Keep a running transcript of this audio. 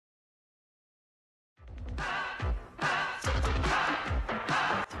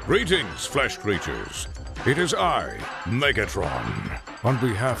Greetings, flesh creatures. It is I, Megatron. On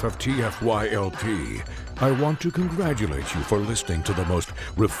behalf of TFYLP, I want to congratulate you for listening to the most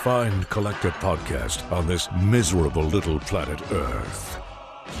refined collective podcast on this miserable little planet Earth.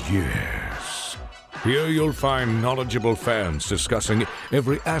 Yes. Here you'll find knowledgeable fans discussing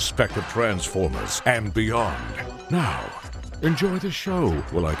every aspect of Transformers and beyond. Now, enjoy the show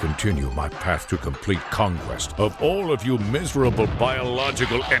while I continue my path to complete conquest of all of you miserable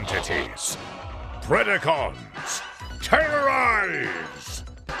biological entities. Predacons, terrorize!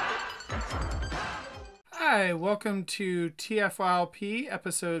 Hi, welcome to TFYLP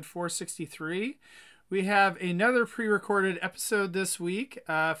episode 463. We have another pre-recorded episode this week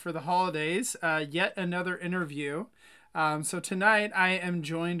for the holidays, yet another interview. So tonight I am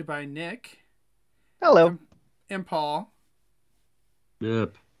joined by Nick. Hello. And Paul.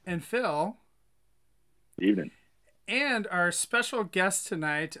 Yep. And Phil. Evening. And our special guest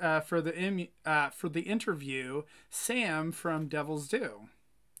tonight for the interview, Sam from Devil's Due.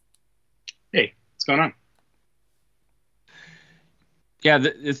 Hey, what's going on? Yeah,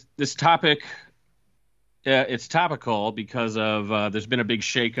 this topic, it's topical because of there's been a big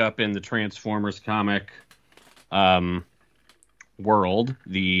shakeup in the Transformers comic world.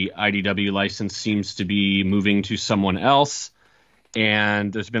 The IDW license seems to be moving to someone else,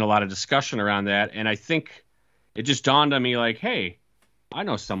 and there's been a lot of discussion around that. And I think it just dawned on me, like, hey, I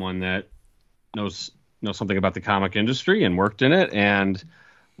know someone that knows something about the comic industry and worked in it and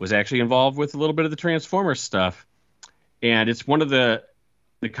was actually involved with a little bit of the Transformers stuff. And it's one of the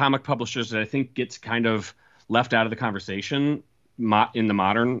comic publishers that I think gets kind of left out of the conversation in the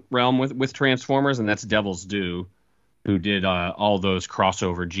modern realm with Transformers, and that's Devil's Due, who did all those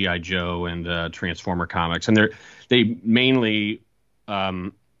crossover G.I. Joe and Transformer comics. And they mainly,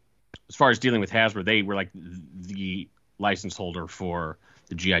 as far as dealing with Hasbro, they were like the license holder for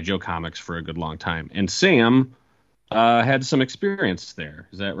the G.I. Joe comics for a good long time. And Sam had some experience there.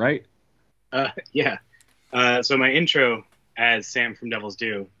 Is that right? Yeah. So my intro as Sam from Devil's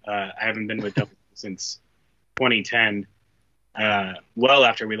Due, I haven't been with Devil's Due since 2010, well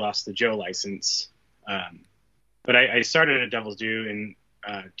after we lost the Joe license. But I started at Devil's Due in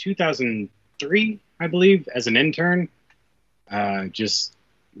 2003, I believe, as an intern. Just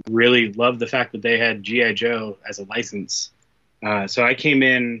really loved the fact that they had G.I. Joe as a license. So I came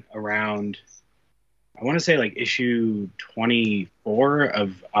in around, I want to say like issue 24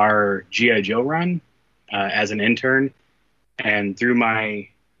 of our G.I. Joe run as an intern. And through my,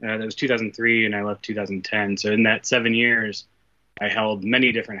 that was 2003 and I left 2010. So in that 7 years, I held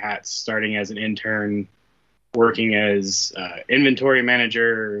many different hats, starting as an intern, working as inventory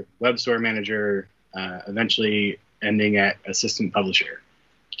manager, web store manager, eventually ending at assistant publisher,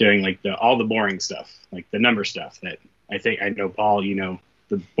 doing like all the boring stuff, like the number stuff that I think I know, Paul, you know,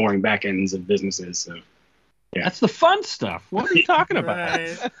 the boring back ends of businesses. So yeah. That's the fun stuff. What are you talking about?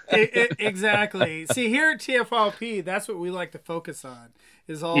 Right. Exactly. See, here at TFYLP, that's what we like to focus on,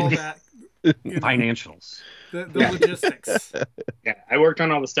 is all that. Financials. The logistics. Yeah, I worked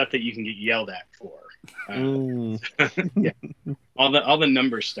on all the stuff that you can get yelled at for. Yeah. All the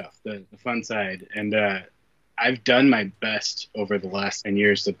number stuff, the fun side. And I've done my best over the last 10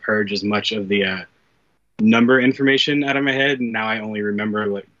 years to purge as much of the number information out of my head, and now I only remember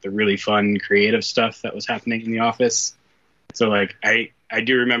like the really fun creative stuff that was happening in the office. So like I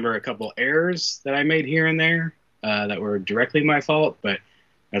do remember a couple errors that I made here and there that were directly my fault, but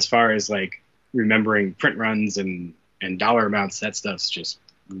as far as like remembering print runs and dollar amounts, that stuff's just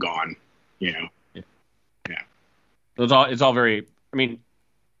gone, you know. Yeah. It's all very, I mean,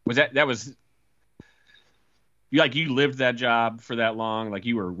 that was you lived that job for that long? Like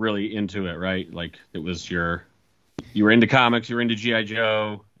you were really into it, right? Like it was you were into comics, you were into G.I.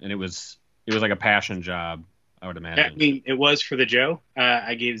 Joe, and it was like a passion job, I would imagine. I mean, it was for the Joe.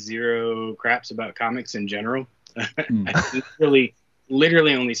 I gave zero craps about comics in general. I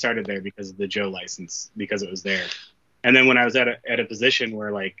literally only started there because of the Joe license, because it was there. And then when I was at a position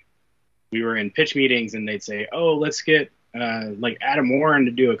where like we were in pitch meetings and they'd say, oh, let's get like Adam Warren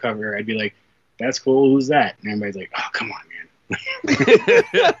to do a cover, I'd be like, that's cool. Who's that? And everybody's like, oh, come on, man.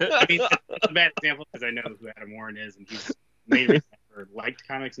 I mean, that's a bad example because I know who Adam Warren is, and he's mainly liked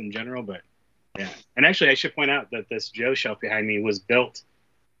comics in general. But yeah, and actually, I should point out that this Joe shelf behind me was built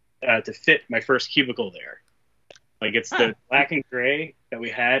to fit my first cubicle there. Like it's the black and gray that we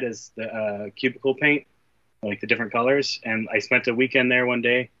had as the cubicle paint, like the different colors. And I spent a weekend there one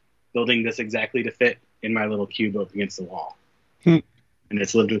day building this exactly to fit in my little cube up against the wall. And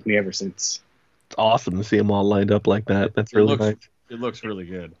it's lived with me ever since. It's awesome to see them all lined up like that. That's really nice. It looks really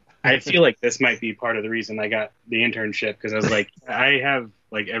good. I feel like this might be part of the reason I got the internship, because I was like, I have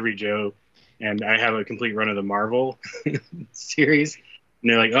like every Joe, and I have a complete run of the Marvel series. And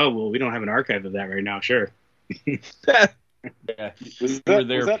they're like, "Oh, well, we don't have an archive of that right now." Sure. Yeah. Was were that,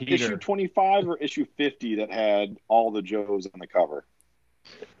 there, was that Peter. issue 25 or issue 50 that had all the Joes on the cover?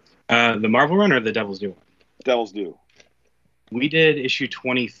 The Marvel run or the Devil's Due one? Devil's Due. We did issue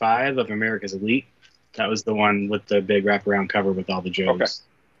 25 of America's Elite. That was the one with the big wraparound cover with all the Joes.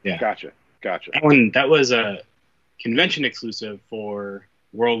 Okay. Yeah. Gotcha. That was a convention exclusive for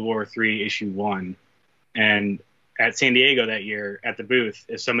World War III issue 1. And at San Diego that year, at the booth,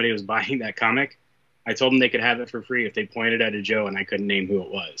 if somebody was buying that comic, I told them they could have it for free if they pointed at a Joe and I couldn't name who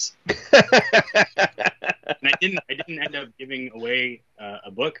it was. And I didn't end up giving away a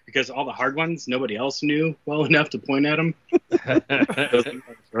book because all the hard ones nobody else knew well enough to point at them.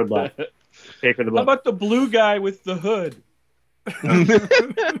 Roadblock. Pay for the book. How about the blue guy with the hood?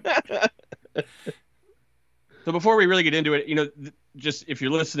 So before we really get into it, just if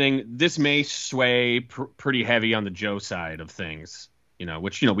you're listening, this may sway pretty heavy on the Joe side of things,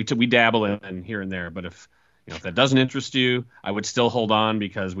 which, we dabble in here and there. But if that doesn't interest you, I would still hold on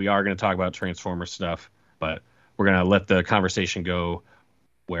because we are going to talk about Transformer stuff. But we're going to let the conversation go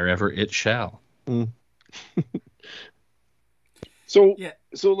wherever it shall. So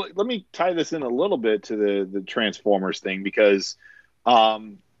let me tie this in a little bit to the Transformers thing because,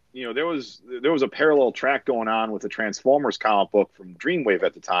 there was a parallel track going on with the Transformers comic book from Dreamwave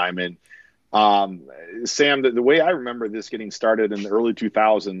at the time. And Sam, the way I remember this getting started in the early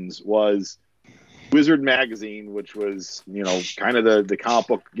 2000s was Wizard Magazine, which was, kind of the comic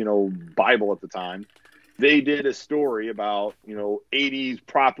book, Bible at the time. They did a story about, 80s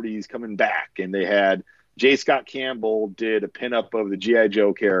properties coming back, and they had J. Scott Campbell did a pinup of the G.I.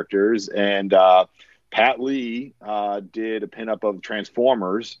 Joe characters, and Pat Lee did a pinup of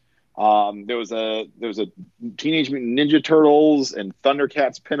Transformers. There was a Teenage Mutant Ninja Turtles and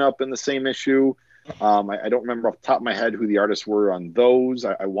Thundercats pinup in the same issue. I don't remember off the top of my head who the artists were on those.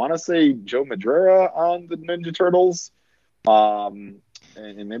 I want to say Joe Madureira on the Ninja Turtles,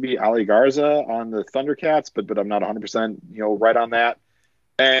 and maybe Ali Garza on the Thundercats, but I'm not 100% right on that.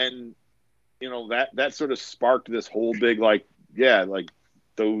 And that sort of sparked this whole big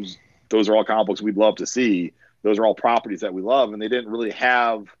those are all comic books we'd love to see. Those are all properties that we love, and they didn't really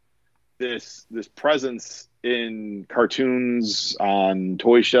have this presence in cartoons, on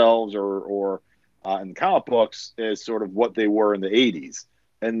toy shelves, or in comic books as sort of what they were in the 80s.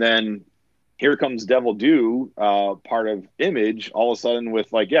 And then here comes Devil Due, part of Image, all of a sudden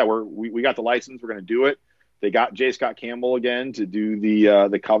with we got the license, we're going to do it. They got J. Scott Campbell again to do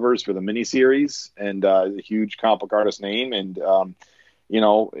the covers for the miniseries, and a huge comic book artist name, and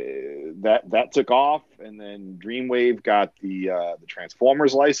that took off. And then Dreamwave got the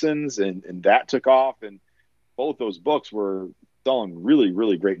Transformers license, and that took off. And both those books were selling really,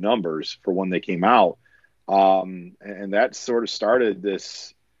 really great numbers for when they came out, and that sort of started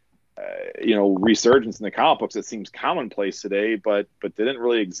this resurgence in the comic books that seems commonplace today, but didn't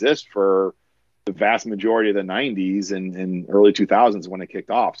really exist for the vast majority of the 90s and early 2000s when it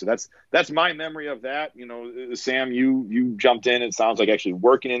kicked off. So that's my memory of that. Sam, you jumped in, it sounds like, actually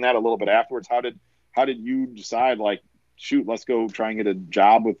working in that a little bit afterwards. How did you decide, shoot, let's go try and get a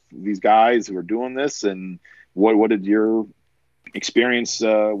job with these guys who are doing this? And what did your experience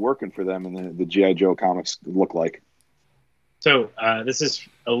working for them in the G.I. Joe comics look like? So this is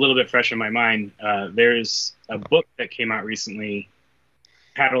a little bit fresh in my mind. There's a book that came out recently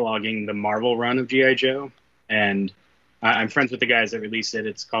cataloging the Marvel run of G.I. Joe, and I'm friends with the guys that released it.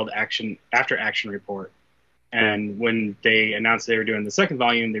 It's called After Action Report. And when they announced they were doing the second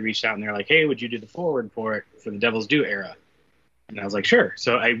volume, they reached out and they're like, "Hey, would you do the forward for it for the Devil's Due era?" And I was like, "Sure."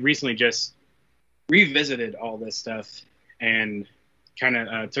 So I recently just revisited all this stuff and kind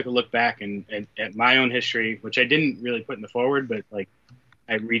of took a look back and at my own history, which I didn't really put in the forward, but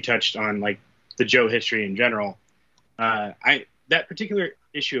I retouched on the Joe history in general. That particular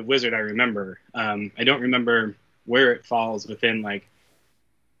issue of Wizard I remember. I don't remember where it falls within where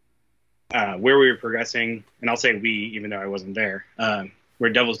we were progressing, and I'll say we, even though I wasn't there, where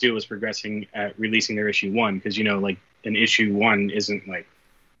Devil's Due was progressing at releasing their issue 1, because an issue 1 isn't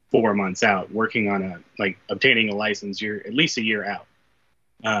 4 months out. Working on obtaining a license, you're at least a year out.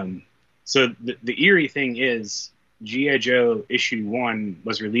 So the eerie thing is G.I. Joe issue 1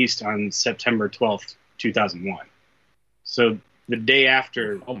 was released on September 12th, 2001. So the day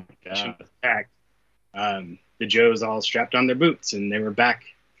after the attack, the Joes all strapped on their boots and they were back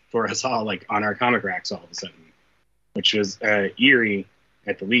for us all on our comic racks all of a sudden, which was eerie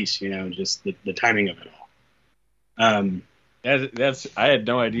at the least, just the timing of it all. I had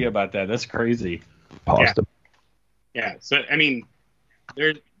no idea about that. That's crazy. Yeah. So,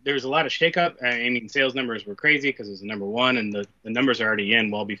 there was a lot of shakeup. I mean, sales numbers were crazy because it was the number one, and the numbers are already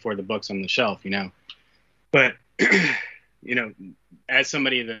in well before the book's on the shelf, you know. But as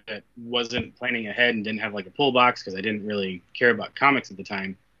somebody that wasn't planning ahead and didn't have like a pull box because I didn't really care about comics at the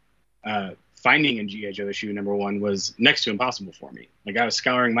time, finding a G.I. Joe issue number one was next to impossible for me. Like I was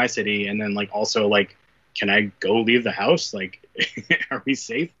scouring my city, and then like also like, can I go leave the house? Like, are we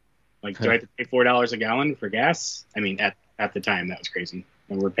safe? Like, do I have to pay $4 a gallon for gas? I mean, at the time that was crazy,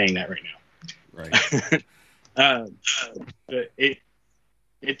 and we're paying that right now. Right.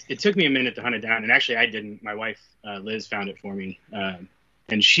 It took me a minute to hunt it down, and actually I didn't. My wife Liz found it for me,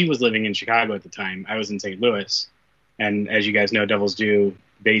 and she was living in Chicago at the time. I was in St. Louis, and as you guys know, Devil's Due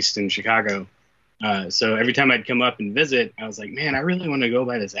based in Chicago. So every time I'd come up and visit, I was like, man, I really want to go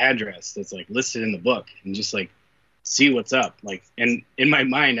by this address that's like listed in the book and just like see what's up. Like, and in my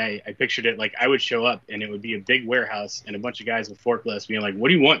mind, I pictured it like I would show up and it would be a big warehouse and a bunch of guys with forklifts being like, what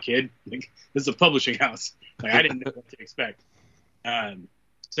do you want, kid? Like, this is a publishing house. Like, I didn't know what to expect.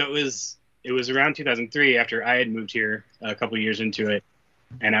 So it was around 2003 after I had moved here a couple of years into it,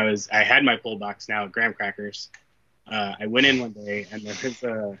 and I had my pull box now at Graham Crackers. I went in one day and there was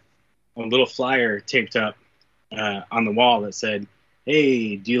a little flyer taped up on the wall that said,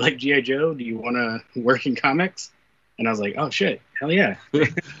 hey, do you like G.I. Joe? Do you want to work in comics? And I was like, oh shit, hell yeah.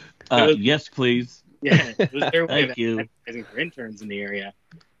 Yes, please. Yeah, it was their way of Thank you. advertising for interns in the area.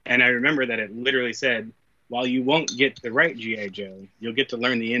 And I remember that it literally said, while you won't get the right G.I. Joe, you'll get to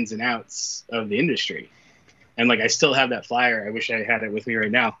learn the ins and outs of the industry. And like, I still have that flyer. I wish I had it with me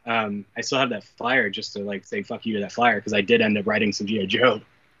right now. I still have that flyer just to like say fuck you to that flyer, because I did end up writing some G.I. Joe.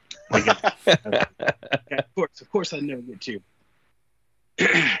 Like, of course I'd never get to.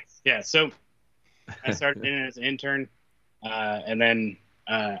 Yeah, so I started in as an intern, and then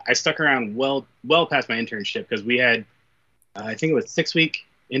I stuck around well past my internship, because we had, I think it was 6-week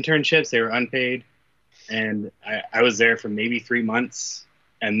internships. They were unpaid, and I was there for maybe 3 months,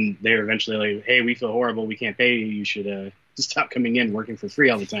 and they were eventually like, hey, we feel horrible, we can't pay you, you should stop coming in working for free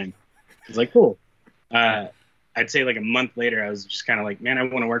all the time. I was like, cool. I'd say like a month later, I was just kind of like, man, I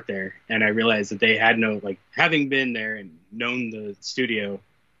want to work there. And I realized that they had no, like, having been there and known the studio,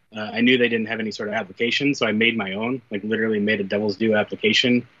 I knew they didn't have any sort of application. So I made my own, like literally made a Devil's Due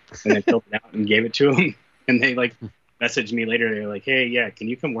application, and then filled it out and gave it to them. And they like messaged me later. They were like, hey, yeah, can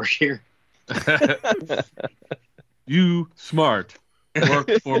you come work here? You smart. Work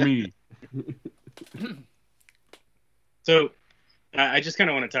for me. So I just kind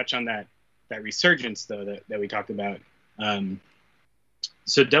of want to touch on that resurgence, though, that we talked about.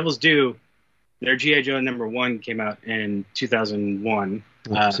 So Devil's Due, their G.I. Joe number one came out in 2001.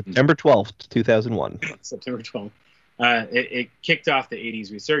 September 12th, 2001. September 12th. It kicked off the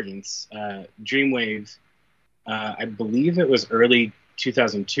 80s resurgence. Dreamwave, I believe it was early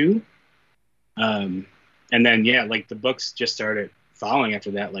 2002. And then, yeah, like the books just started following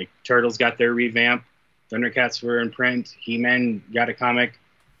after that. Like Turtles got their revamp. Thundercats were in print. He-Man got a comic.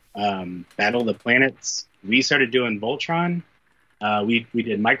 Battle of the Planets. We started doing Voltron. We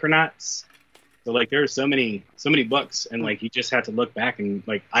did Micronauts. So like there are so many books, and like you just have to look back, and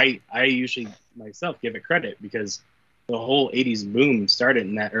like I usually myself give it credit, because the whole 80s boom started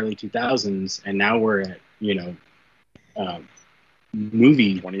in that early 2000s, and now we're at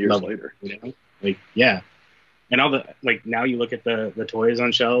movie 20 years level, later. you know? Like, yeah. And all the, like, now you look at the toys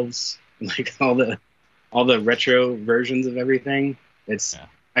on shelves, like all the retro versions of everything. It's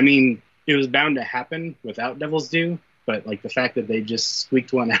I mean, it was bound to happen without Devil's Due, but like the fact that they just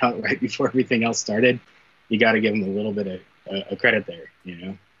squeaked one out right before everything else started, you got to give them a little bit of credit there, you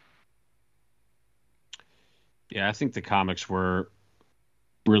know? Yeah, I think the comics were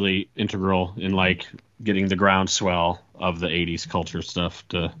really integral in like getting the groundswell of the 80s culture stuff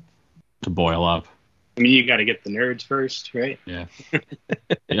to boil up. I mean, you got to get the nerds first, right? Yeah.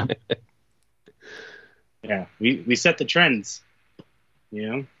 Yeah. Yeah, we set the trends, you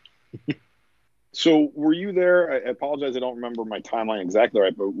know? So were you there? I apologize, I don't remember my timeline exactly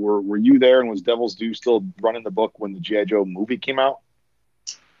right, but were you there, and was Devil's Due still running the book when the G.I. Joe movie came out?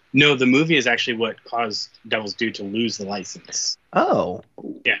 No, the movie is actually what caused Devil's Due to lose the license. Oh.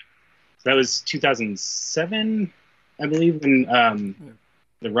 Yeah. That was 2007, I believe, when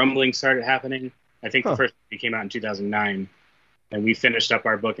the rumbling started happening. I think the first movie came out in 2009, and we finished up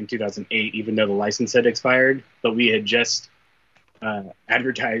our book in 2008, even though the license had expired. But we had just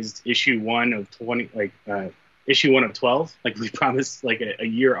advertised issue 1 of 20, issue 1 of 12, like we promised, like a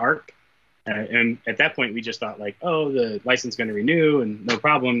year arc. And at that point, we just thought like, oh, the license is going to renew and no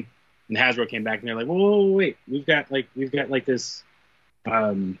problem. And Hasbro came back and they're like, whoa, wait, we've got like this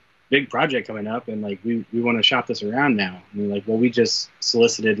big project coming up, and like we want to shop this around now. And we're like, well, we just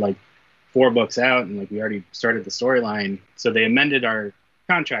solicited like 4 books out, and like we already started the storyline. So they amended our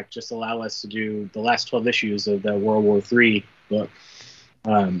contract just to allow us to do the last 12 issues of the World War III book.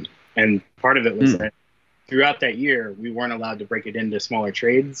 And part of it was that throughout that year, we weren't allowed to break it into smaller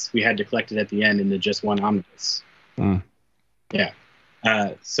trades. We had to collect it at the end into just one omnibus. Yeah.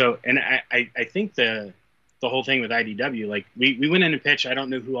 So, and I think the whole thing with IDW, like we went in and pitched. I don't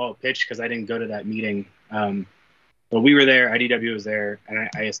know who all pitched because I didn't go to that meeting. But we were there. IDW was there, and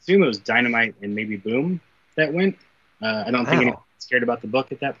I assume it was Dynamite and maybe Boom that went. I don't think anyone cared about the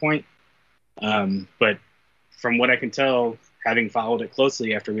book at that point. But from what I can tell, having followed it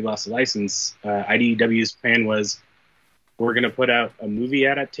closely after we lost the license, IDW's plan was we're going to put out a movie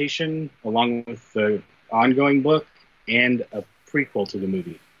adaptation along with the ongoing book and a prequel to the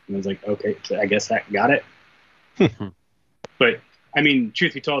movie. And I was like, okay, so I guess that got it. But I mean,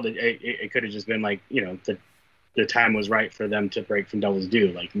 truth be told, it could have just been like, you know, the time was right for them to break from Devil's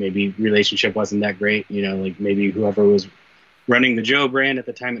Due. Like maybe relationship wasn't that great, you know, like maybe whoever was running the Joe brand at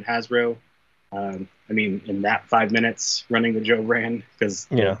the time at Hasbro. I mean, in that 5 minutes running the Joe brand, because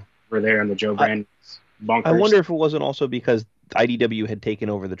we're there on the Joe brand. Bonkers. I wonder if it wasn't also because IDW had taken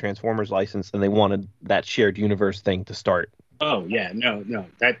over the Transformers license and they wanted that shared universe thing to start. Oh yeah, no,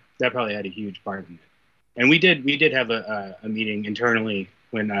 that probably had a huge part in it. And we did have a meeting internally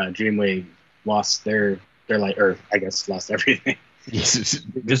when Dreamwave lost their light, or I guess lost everything.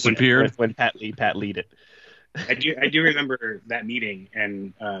 Disappeared when Pat lead it. I do remember that meeting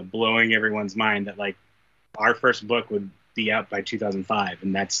and blowing everyone's mind that like our first book would be out by 2005,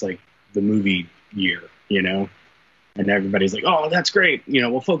 and that's like the movie year, you know. And everybody's like, "Oh, that's great, you know,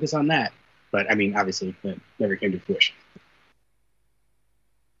 we'll focus on that." But I mean, obviously, that never came to fruition.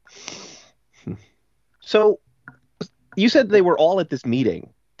 So, you said they were all at this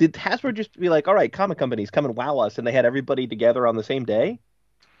meeting. Did Hasbro just be like, "All right, comic companies, come and wow us," and they had everybody together on the same day?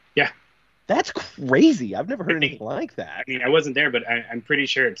 Yeah. That's crazy. I've never heard anything like that. I mean, I wasn't there, but I'm pretty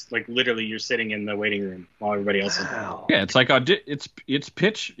sure it's like literally you're sitting in the waiting room while everybody else is there. Yeah, it's like it's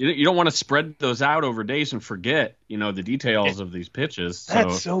pitch. You don't want to spread those out over days and forget, you know, the details of these pitches. So.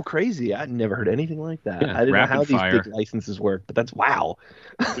 That's so crazy. I'd never heard anything like that. Yeah, I didn't know how fire. these big licenses work, but that's wow.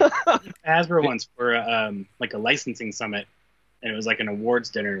 Hasbro once for like a licensing summit, and it was like an awards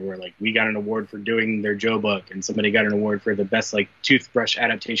dinner where like we got an award for doing their Joe book, and somebody got an award for the best like toothbrush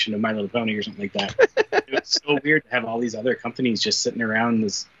adaptation of My Little Pony or something like that. It was so weird to have all these other companies just sitting around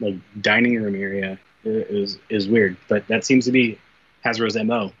this like dining room area. It was weird, but that seems to be Hasbro's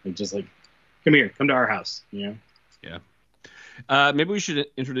MO. Like just like, come here, come to our house, you know? Yeah. Maybe we should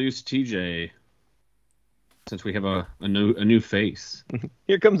introduce TJ since we have a new face.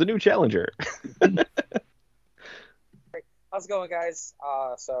 Here comes a new challenger. How's it going, guys?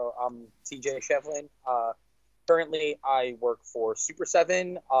 So I'm TJ Shevlin. Currently, I work for Super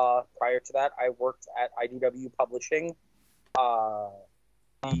 7. Prior to that, I worked at IDW Publishing.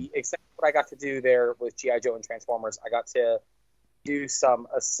 Except what I got to do there with G.I. Joe and Transformers, I got to do some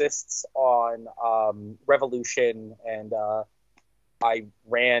assists on Revolution, and I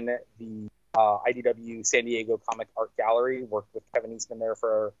ran the IDW San Diego Comic Art Gallery, worked with Kevin Eastman there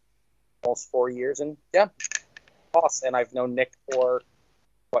for almost 4 years, and yeah. Boss, and I've known Nick for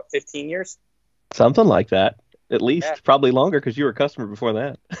 15 years, something like that, at least. Probably longer because you were a customer before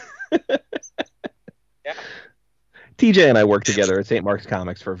that. Yeah, TJ and I worked together at St. Mark's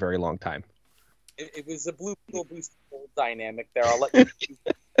Comics for a very long time. It was a blue pill boost dynamic there. I'll let you.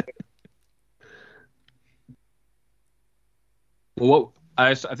 Well,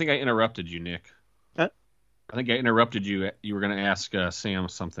 I think I interrupted you, Nick. Huh? I think I interrupted you. You were going to ask Sam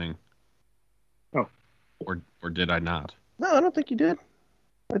something. Oh. Or did I not? No, I don't think you did.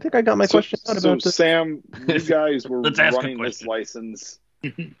 I think I got my question out about this. Sam, you guys were Let's ask running this license.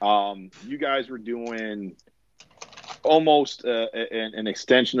 You guys were doing almost an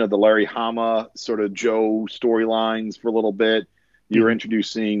extension of the Larry Hama sort of Joe storylines for a little bit. You were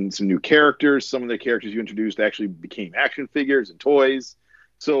introducing some new characters. Some of the characters you introduced actually became action figures and toys.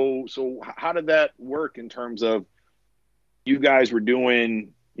 So how did that work in terms of you guys were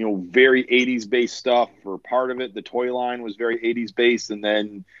doing, you know, very 80s based stuff for part of it? The toy line was very 80s based, and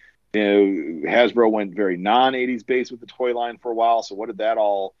then, you know, Hasbro went very non 80s based with the toy line for a while. So what did that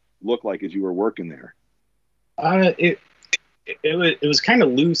all look like as you were working there? It was kind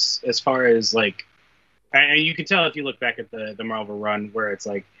of loose as far as like, and you can tell if you look back at the Marvel run where it's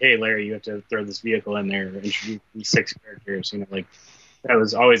like, hey Larry, you have to throw this vehicle in there, introduce these 6 characters, you know, like that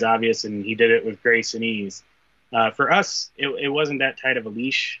was always obvious, and he did it with grace and ease. For us, it wasn't that tight of a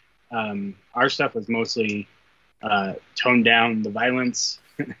leash. Our stuff was mostly toned down the violence,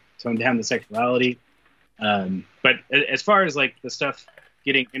 tone down the sexuality. But as far as like the stuff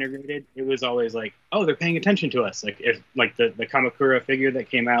getting integrated, it was always like, oh, they're paying attention to us. Like if like the Kamakura figure that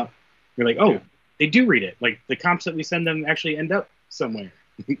came out, you're like, oh, they do read it. Like the comps that we send them actually end up somewhere.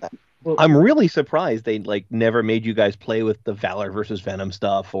 Well, I'm really surprised they like never made you guys play with the Valor versus Venom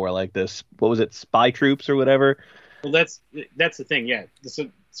stuff or like this. What was it, Spy Troops or whatever? Well, that's the thing. Yeah.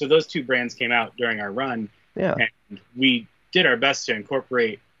 So those two brands came out during our run. Yeah. And we did our best to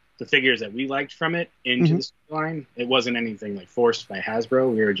incorporate the figures that we liked from it into the storyline. It wasn't anything like forced by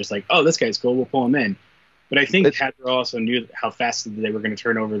Hasbro. We were just like, oh, this guy's cool. We'll pull him in. But I think Hasbro also knew how fast they were going to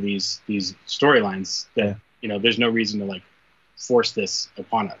turn over these storylines that, there's no reason to like force this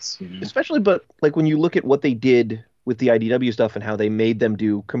upon us. Especially, but like when you look at what they did with the IDW stuff and how they made them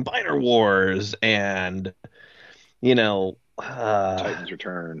do Combiner Wars and, Titan's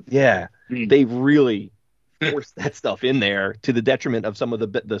Return. Yeah. They really forced that stuff in there to the detriment of some of the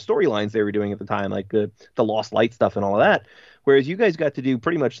storylines they were doing at the time, like the Lost Light stuff and all of that. Whereas you guys got to do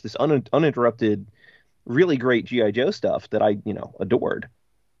pretty much this uninterrupted, really great G.I. Joe stuff that I, adored.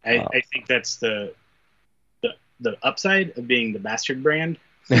 I think that's the upside of being the bastard brand.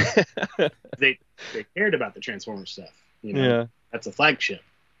 they cared about the Transformers stuff. Yeah. That's a flagship.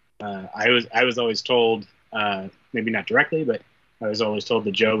 I was always told, maybe not directly, but I was always told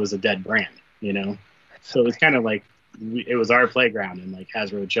that Joe was a dead brand. So it was kind of like it was our playground, and like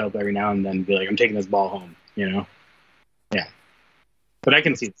Hasbro would show up every now and then and be like, "I'm taking this ball home," Yeah. But I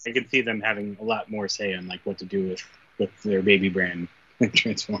can see them having a lot more say on like what to do with their baby brand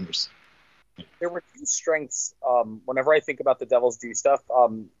Transformers. There were two strengths. Whenever I think about the Devil's Due stuff,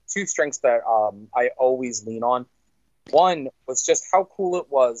 two strengths that I always lean on. One was just how cool it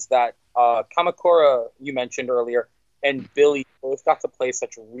was that Kamakura, you mentioned earlier, and Billy both got to play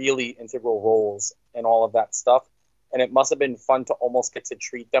such really integral roles in all of that stuff. And it must have been fun to almost get to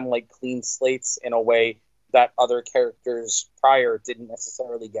treat them like clean slates in a way that other characters prior didn't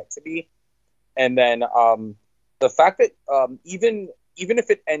necessarily get to be. And then the fact that even if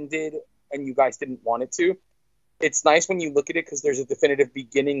it ended and you guys didn't want it to, it's nice when you look at it because there's a definitive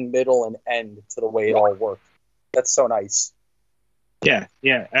beginning, middle, and end to the way it all worked. That's so nice. Yeah.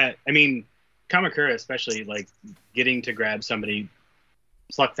 I mean, Kamakura especially, like getting to grab somebody,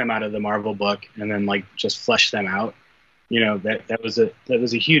 pluck them out of the Marvel book, and then like just flesh them out. That was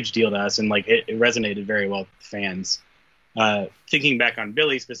a huge deal to us, and like it resonated very well with fans. Thinking back on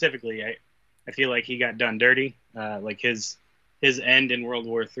Billy specifically, I feel like he got done dirty. Like his end in World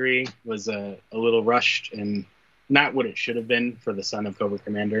War III was a little rushed and not what it should have been for the son of Cobra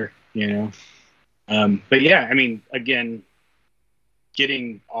Commander. But yeah, I mean, again,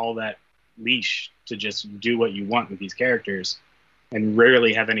 getting all that leash to just do what you want with these characters and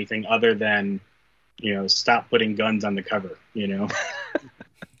rarely have anything other than stop putting guns on the cover. That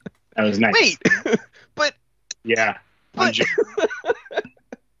was nice. Wait, but yeah,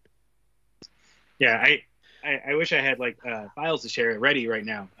 yeah, I wish I had like files to share it ready right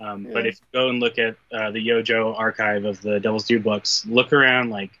now. But if you go and look at the Yojo archive of the Devil's Due books, look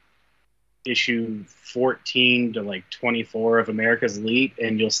around like issue 14 to like 24 of America's Elite,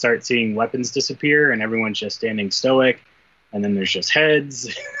 and you'll start seeing weapons disappear, and everyone's just standing stoic, and then there's just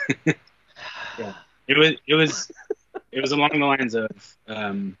heads. Yeah, it was along the lines of,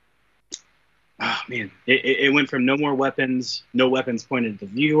 it went from no more weapons, no weapons pointed at the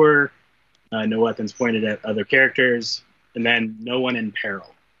viewer, no weapons pointed at other characters, and then no one in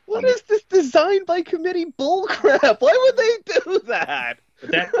peril. What is this design by committee bullcrap? Why would they do that?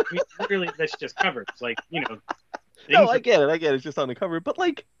 But literally, that's just covers. Like, No, I get it. It's just on the cover. But,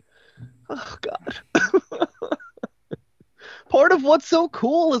 like, oh, God. Part of what's so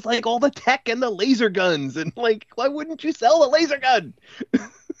cool is, like, all the tech and the laser guns. And, like, why wouldn't you sell a laser gun?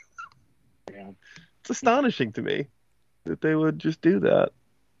 Yeah. It's astonishing to me that they would just do that.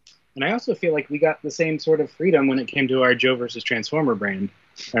 And I also feel like we got the same sort of freedom when it came to our Joe versus Transformer brand,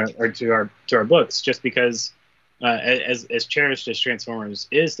 or to our books, just because as cherished as Transformers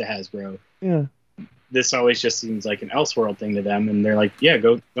is to Hasbro, this always just seems like an Elseworld thing to them, and they're like, yeah,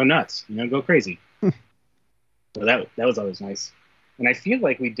 go nuts, go crazy. So that was always nice. And I feel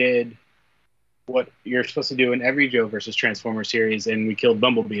like we did what you're supposed to do in every Joe versus Transformer series, and we killed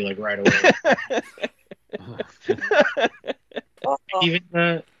Bumblebee like right away.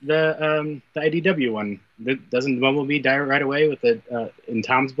 Even the IDW one, doesn't Bumblebee die right away with it in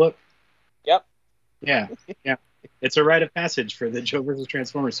Tom's book? Yep. Yeah. It's a rite of passage for the Joe versus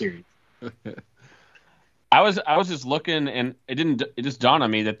Transformer series. I was just looking, and it just dawned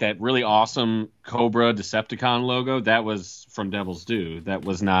on me that really awesome Cobra Decepticon logo, that was from Devil's Due. That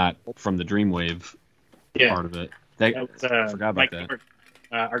was not from the Dreamwave part of it. I forgot about that.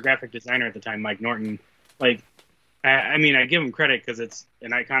 our graphic designer at the time, Mike Norton, like, I mean, I give him credit because it's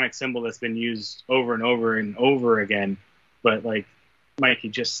an iconic symbol that's been used over and over and over again. But like, Mike, he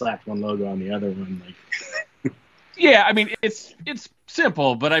just slapped one logo on the other one. Like, yeah, I mean, it's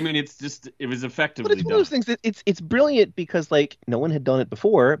simple, but I mean, it was effectively But it's one of those things that it's brilliant because like no one had done it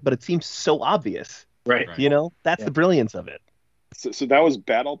before, but it seems so obvious. right. You know, that's the brilliance of it. So that was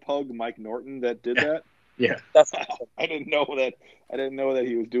Battle Pug Mike Norton that did that. Yeah, That's I didn't know that. I didn't know that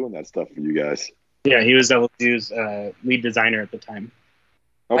he was doing that stuff for you guys. yeah, he was WS's lead designer at the time.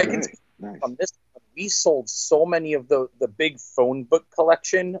 I Okay, can see nice. from this. We sold so many of the big phone book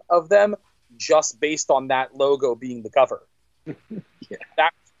collection of them just based on that logo being the cover. Yeah.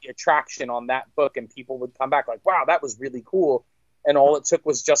 That was the attraction on that book, and people would come back like, "Wow, that was really cool," and all it took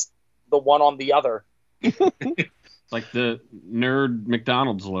was just the one on the other. like the nerd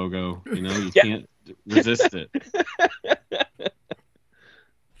McDonald's logo. You know, you Yeah. can't resist it.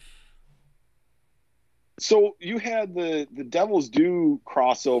 So you had the Devil's Due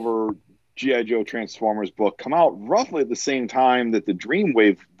crossover G.I. Joe Transformers book come out roughly at the same time that the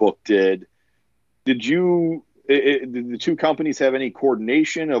Dreamwave book did. Did the two companies have any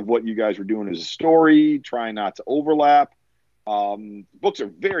coordination of what you guys were doing as a story, trying not to overlap? Books are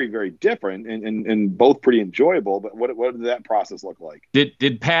very, very different and both pretty enjoyable, but what did that process look like?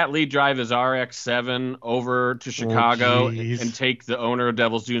 Did Pat Lee drive his RX-7 over to Chicago and take the owner of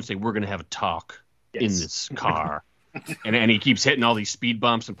Devil's Due and say, "We're going to have a talk in this car," and he keeps hitting all these speed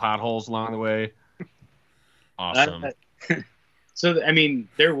bumps and potholes along the way? Awesome. So, I mean,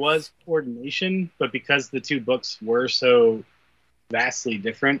 there was coordination, but because the two books were so vastly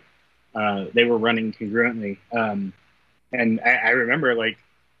different, they were running congruently. And I remember, like,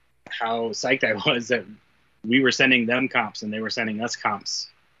 how psyched I was that we were sending them comps and they were sending us comps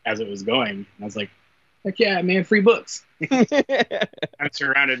as it was going. And I was like, heck yeah, man, free books. I'm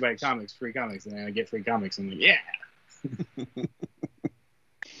surrounded by free comics, and I get free comics. I'm like, yeah.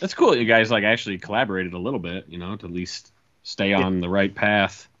 That's cool. You guys like actually collaborated a little bit, you know, to at least stay on the right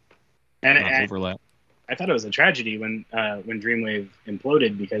path. And overlap. I thought it was a tragedy when Dreamwave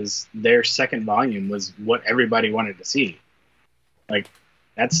imploded because their second volume was what everybody wanted to see. Like,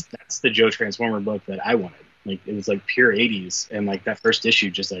 that's the Joe Transformer book that I wanted. Like, it was like pure 80s, and like that first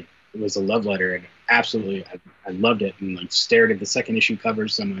issue just like it was a love letter, and absolutely I loved it, and like stared at the second issue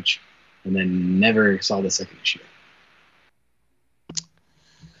covers so much, and then never saw the second issue.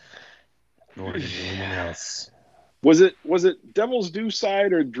 Nor did anyone else. Was it Devil's Due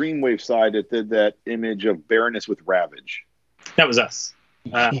side or Dreamwave side that did that image of Baroness with Ravage? That was us.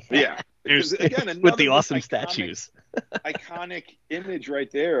 Yeah. Because, again, With the awesome iconic, statues. iconic image right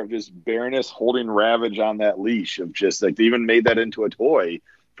there of just Baroness holding Ravage on that leash, of just like they even made that into a toy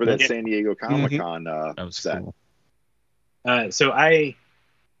for that San Diego Comic-Con That was set. cool. So I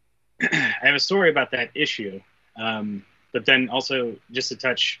have a story about that issue, but then also just to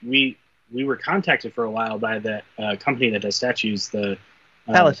touch, we were contacted for a while by that company that does statues, the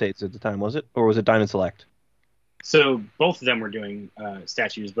Palisades at the time, was it? Or was it Diamond Select? So both of them were doing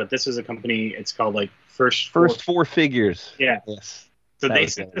statues, but this was a company. It's called like First Four Figures. Yeah. Yes. So That they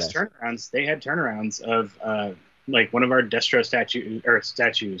was sent good, us yes. turnarounds. They had turnarounds of like one of our Destro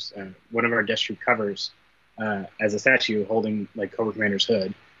statues, one of our Destro covers as a statue holding like Cobra Commander's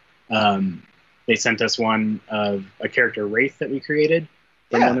hood. They sent us one of a character Wraith that we created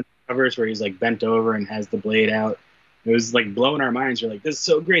from one of the covers where he's like bent over and has the blade out. It was like blowing our minds. We're like, this is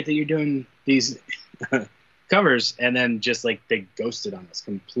so great that you're doing these covers, and then just like they ghosted on us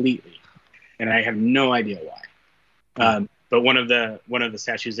completely, and I have no idea why. But one of the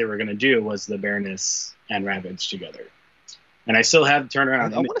statues they were going to do was the Baroness and Ravage together, and I still have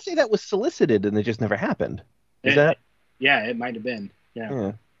turnaround. I want to say that was solicited and it just never happened. Is that? Yeah, it might have been.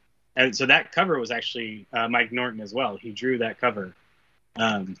 Yeah. And so that cover was actually Mike Norton as well. He drew that cover.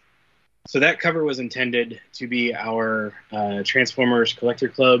 So that cover was intended to be our Transformers Collector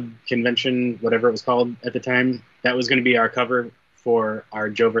Club convention, whatever it was called at the time. That was going to be our cover for our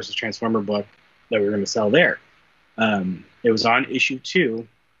Joe versus Transformer book that we were going to sell there. It was on issue 2.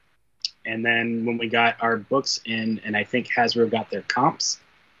 And then when we got our books in, and I think Hasbro got their comps,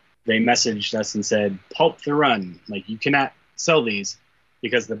 they messaged us and said, pulp the run. Like, you cannot sell these,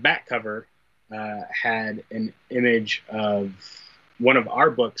 because the back cover had an image of one of our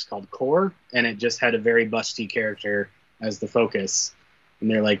books called Core, and it just had a very busty character as the focus. And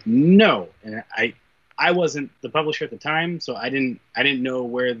they're like, no. And I wasn't the publisher at the time, so I didn't know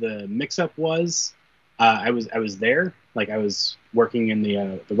where the mix-up was. I was there, like I was working in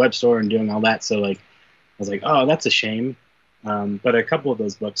the web store and doing all that. So like I was like, oh, that's a shame. But a couple of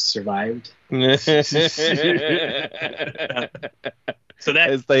those books survived. So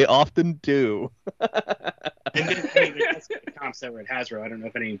that, as they often do. and then, the comps that were at Hasbro, I don't know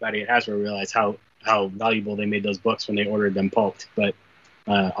if anybody at Hasbro realized how valuable they made those books when they ordered them pulped, but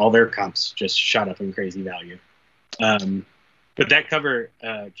all their comps just shot up in crazy value. But that cover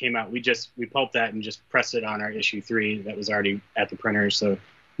came out. We pulped that and just pressed it on our issue 3 that was already at the printer, so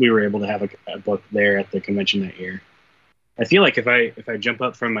we were able to have a book there at the convention that year. I feel like if I jump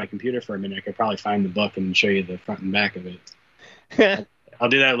up from my computer for a minute, I could probably find the book and show you the front and back of it. I'll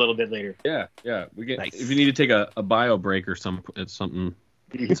do that a little bit later. Yeah. We get Nice. if you need to take a bio break or at some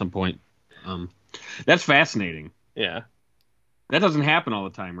point. That's fascinating. Yeah. That doesn't happen all the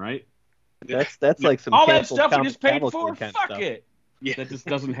time, right? That's like some all that canceled stuff we just paid cavalcade for. kind of Fuck stuff. it. Yeah. That just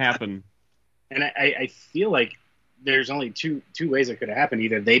doesn't happen. And I feel like there's only two ways it could have happened.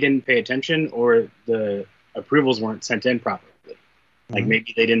 Either they didn't pay attention or the approvals weren't sent in properly. Like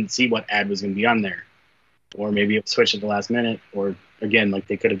maybe they didn't see what ad was going to be on there. Or maybe it switched at the last minute. Or again, like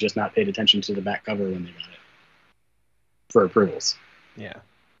they could have just not paid attention to the back cover when they got it for approvals. Yeah.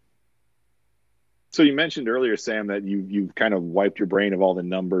 So you mentioned earlier, Sam, that you kind of wiped your brain of all the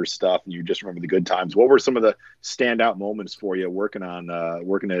numbers stuff and you just remember the good times. What were some of the standout moments for you working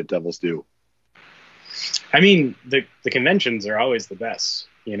at Devil's Due? I mean, the conventions are always the best,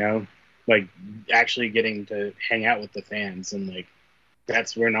 you know, like actually getting to hang out with the fans, and like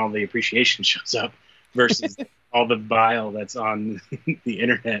that's when all the appreciation shows up versus all the bile that's on the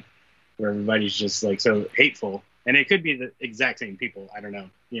internet where everybody's just like so hateful. And it could be the exact same people. I don't know,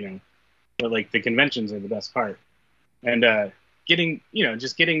 you know, but like the conventions are the best part. And getting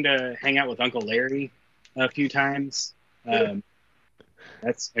to hang out with Uncle Larry a few times.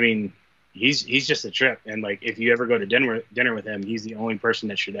 He's just a trip. And like, if you ever go to dinner with him, he's the only person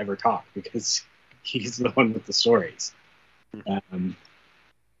that should ever talk because he's the one with the stories.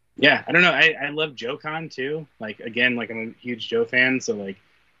 Yeah, I don't know. I love JoeCon too. Like, again, like I'm a huge Joe fan. So like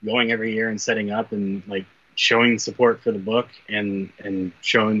going every year and setting up and like showing support for the book and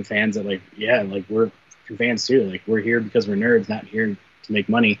showing the fans that like, yeah, like we're fans too. Like we're here because we're nerds, not here to make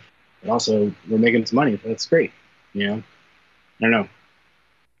money, but also we're making some money. That's great. You know, I don't know.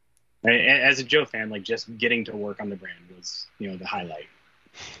 As a Joe fan, like just getting to work on the brand was, you know, the highlight.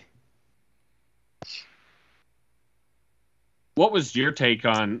 What was your take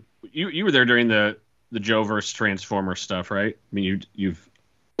on you were there during the Joe versus Transformer stuff, right? I mean, you've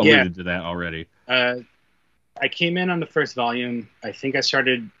alluded to that already. I came in on the first volume. I think I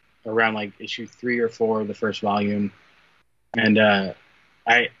started around like issue 3 or 4 of the first volume, and I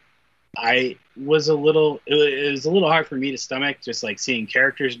was it was a little hard for me to stomach just like seeing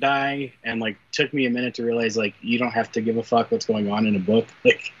characters die, and like took me a minute to realize like you don't have to give a fuck what's going on in a book.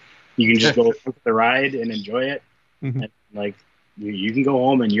 Like you can just go for the ride and enjoy it. Mm-hmm. And, like you can go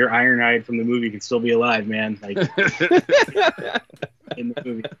home and your Ironhide from the movie can still be alive, man. Like in the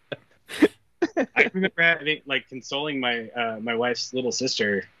movie. I remember having, like, consoling my my wife's little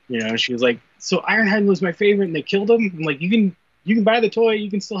sister. You know, she was like, "So Ironhide was my favorite, and they killed him." I'm like, "You can buy the toy. You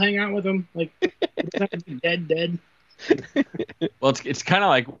can still hang out with him. Like, it's not gonna be dead." Well, it's kind of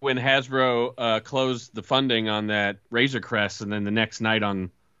like when Hasbro closed the funding on that Razor Crest, and then the next night on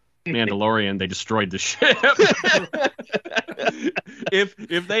Mandalorian they destroyed the ship.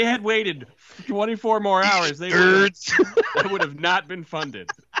 If they had waited 24 more hours, they would have not been funded.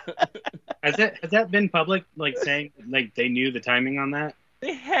 Has that been public? Like saying like they knew the timing on that?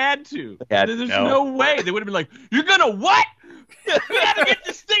 They had to. There's no way they would have been like, "You're gonna what? We gotta get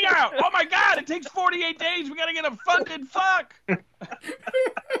this thing out! Oh my god, it takes 48 days. We gotta get it funded. Fuck."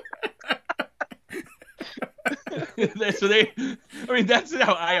 That's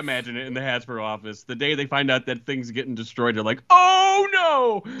how I imagine it in the Hasbro office. The day they find out that thing's getting destroyed, they're like, "Oh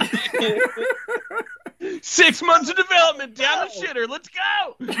no! 6 months of development down the shitter. Let's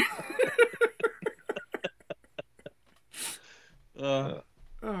go."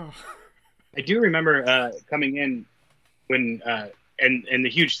 I do remember coming in when and the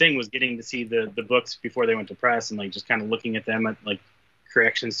huge thing was getting to see the books before they went to press and like just kind of looking at them at like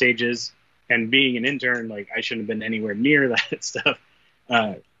correction stages. And being an intern, like I shouldn't have been anywhere near that stuff.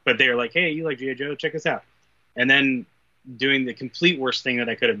 But they were like, "Hey, you like G.I. Joe? Check this out." And then doing the complete worst thing that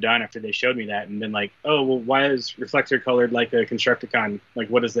I could have done after they showed me that, and been like, "Oh, well, why is Reflector colored like a Constructicon? Like,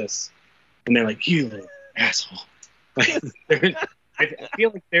 what is this?" And they're like, "You little asshole." Like, I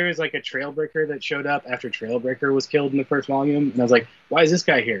feel like there was like a Trailbreaker that showed up after Trailbreaker was killed in the first volume, and I was like, "Why is this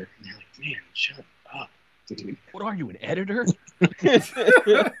guy here?" And they're like, "Man, shut up, dude." What are you, an editor?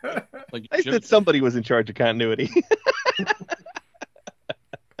 Like, I said somebody was in charge of continuity.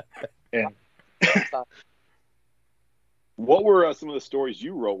 Yeah. What were some of the stories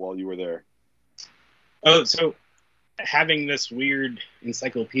you wrote while you were there? Oh, so having this weird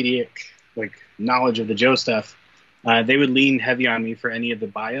encyclopedic like knowledge of the Joe stuff, they would lean heavy on me for any of the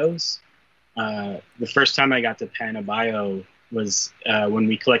bios. The first time I got to pen a bio was when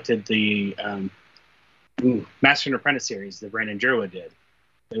we collected the Master and Apprentice series that Brandon Jour did.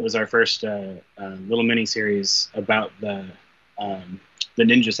 It was our first little mini series about the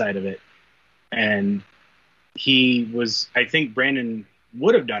ninja side of it, and he was. I think Brandon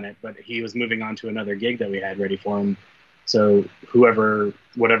would have done it, but he was moving on to another gig that we had ready for him. So whatever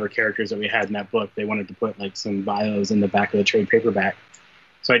characters that we had in that book, they wanted to put like some bios in the back of the trade paperback.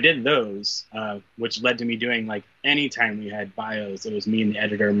 So I did those, which led to me doing like anytime we had bios, it was me and the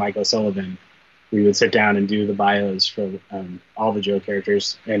editor, Mike O'Sullivan. We would sit down and do the bios for all the Joe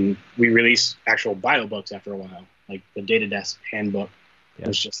characters. And we released actual bio books after a while. Like the Data Desk handbook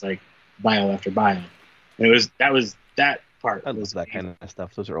was just like bio after bio. And that part. I love that kind of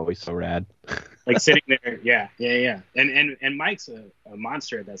stuff. Those are always so rad. Like sitting there, yeah. And Mike's a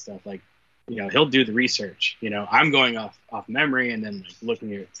monster at that stuff. Like, you know, he'll do the research. You know, I'm going off memory and then like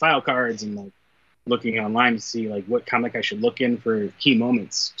looking at file cards and like looking online to see like what comic I should look in for key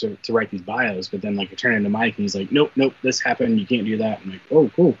moments to write these bios. But then like I turn into Mike and he's like, nope, this happened. You can't do that. I'm like, oh,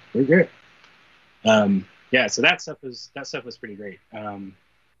 cool, we're good. Yeah. So that stuff was pretty great. And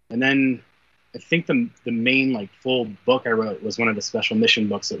then I think the main like full book I wrote was one of the special mission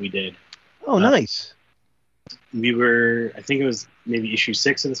books that we did. Oh, nice. I think it was maybe issue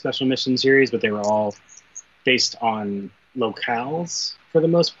 6 of the special mission series, but they were all based on locales for the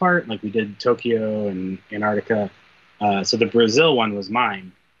most part. Like we did Tokyo and Antarctica. So the Brazil one was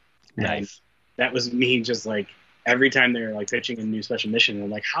mine. Nice. And that was me just like every time they were like pitching a new special mission, I'm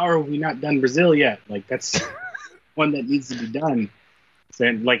like, how are we not done Brazil yet? Like that's one that needs to be done. So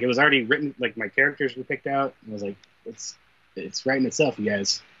like it was already written, like my characters were picked out. I was like, it's writing itself, you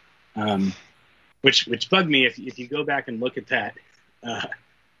guys. Which bugged me. If you go back and look at that,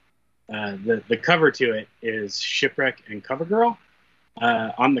 the cover to it is Shipwreck and Covergirl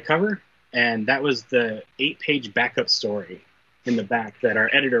on the cover, and that was the 8-page backup story in the back that our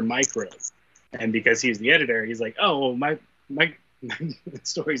editor Mike wrote. And because he's the editor, he's like, oh, well, my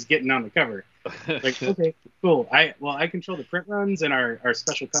story's getting on the cover. Like, okay, cool. I control the print runs and our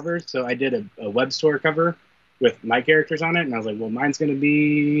special covers, so I did a web store cover with my characters on it, and I was like, well, mine's going to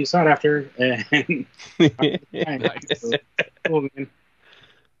be sought after. And cool, man.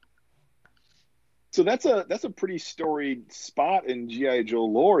 So that's a pretty storied spot in G.I. Joe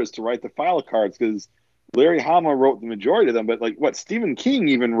lore is to write the file cards, because Larry Hama wrote the majority of them, but like Stephen King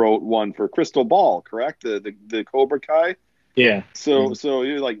even wrote one for Crystal Ball, correct? The Cobra Kai. Yeah. So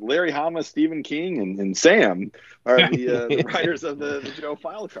you're like Larry Hama, Stephen King, and Sam are the writers of the Joe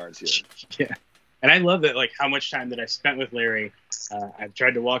file cards here. Yeah. And I love that, like, how much time that I spent with Larry. I've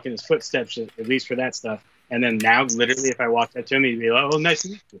tried to walk in his footsteps, at least for that stuff. And then now, literally, if I walked up to him, he'd be like, oh, nice to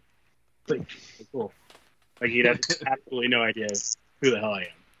meet you. Like, cool. Like, he'd have absolutely no idea who the hell I am.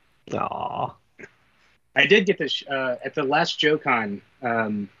 Aww. I did get this at the last JoeCon,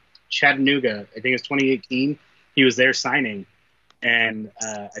 Chattanooga, I think it was 2018. He was there signing. And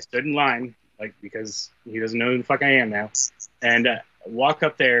I stood in line, like, because he doesn't know who the fuck I am now. And walk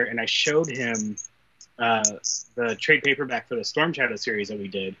up there, and I showed him the trade paperback for the Storm Shadow series that we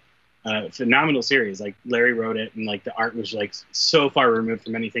did. Phenomenal series. Like Larry wrote it, and like the art was like so far removed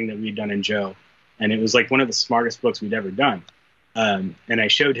from anything that we'd done in Joe, and it was like one of the smartest books we'd ever done. And I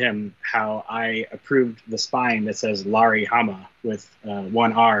showed him how I approved the spine that says Larry Hama with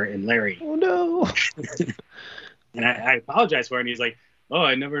one R in Larry. Oh no! And I apologized for it, and he's like, "Oh,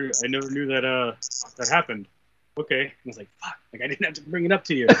 I never knew that that happened." Okay. I was like, fuck, like I didn't have to bring it up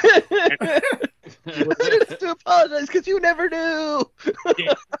to you. I didn't to apologize because you never knew.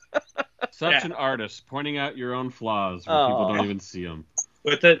 Yeah. Such an artist, pointing out your own flaws where people don't even see them.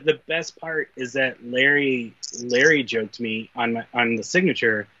 But the best part is that Larry joked me on the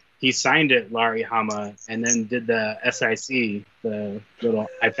signature. He signed it Larry Hama and then did the SIC, the little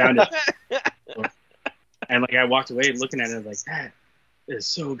I found it. And like I walked away looking at it, I was like, that is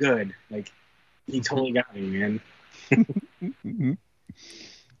so good. Like he totally got me, man.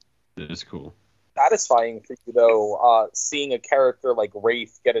 That is cool. Satisfying for you though, seeing a character like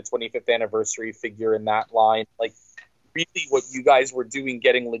Wraith get a 25th anniversary figure in that line, like really what you guys were doing,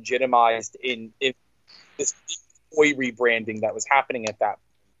 getting legitimized in this toy rebranding that was happening at that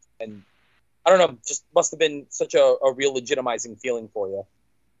point. And I don't know, just must have been such a real legitimizing feeling for you.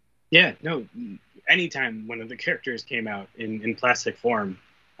 Yeah, no, anytime one of the characters came out in plastic form,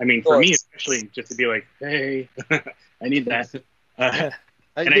 I mean, for me, especially, just to be like, hey, I need that.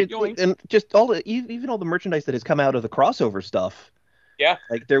 And just even all the merchandise that has come out of the crossover stuff. Yeah.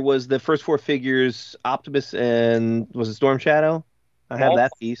 Like there was the first 4 figures, Optimus and was it Storm Shadow? I have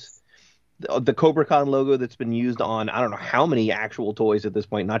that piece. The Cobra Con logo that's been used on I don't know how many actual toys at this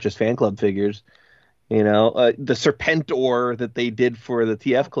point, not just fan club figures. You know, the Serpentor that they did for the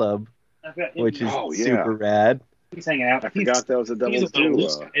TF Club, which is super rad. He's hanging out. I forgot that was a Devil's Due.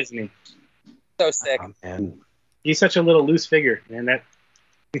 Loose guy, isn't he? So sick. Oh, man. He's such a little loose figure, man. That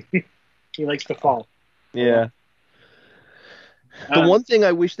he likes to fall. Yeah. The one thing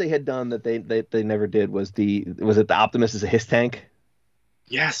I wish they had done that they never did was the Optimus as a HISS tank.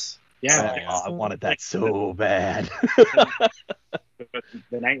 Yes. Yeah. I wanted that so bad.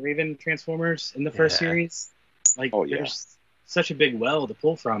 The Night Raven Transformers in the first series, like there's such a big well to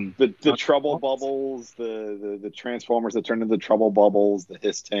pull from. The trouble bubbles, the Transformers that turned into trouble bubbles, the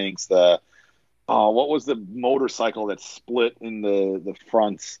HISS tanks, what was the motorcycle that split in the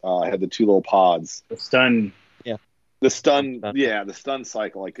fronts? Had the 2 little pods. The stun. Yeah. The stun. Yeah, the stun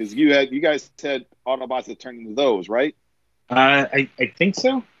cycle. Like, because you guys had Autobots that turned into those, right? I think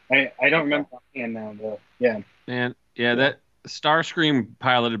so. I don't remember offhand now, though. Yeah. And that Starscream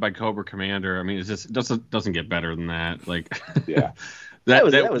piloted by Cobra Commander. I mean, it just doesn't get better than that. Like, yeah.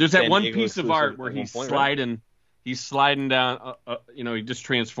 There's that one piece of art where he's sliding down. He just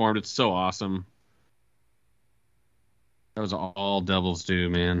transformed. It's so awesome. That was all Devil's Due,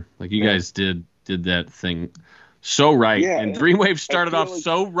 man. Like you guys did that thing so right. Yeah, and Dreamwave started off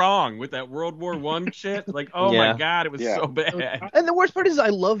so wrong with that World War I shit. Like, oh my god, it was so bad. And the worst part is I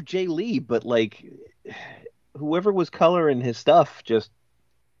love Jay Lee, but like whoever was coloring his stuff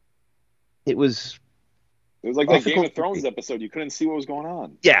it was like that Game of Thrones episode. You couldn't see what was going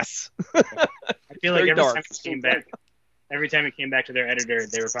on. Yes. I feel like every time it came back to their editor,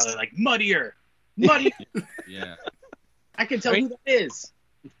 they were probably like, muddier. Yeah. I can tell who that is.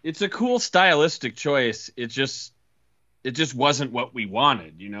 It's a cool stylistic choice. It just wasn't what we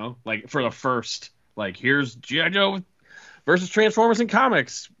wanted, Like for the first, like here's G.I. Joe versus Transformers in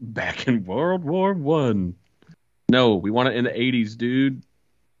comics back in World War I. No, we want it in the 80s, dude.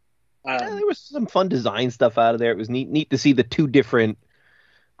 There was some fun design stuff out of there. It was neat to see the 2 different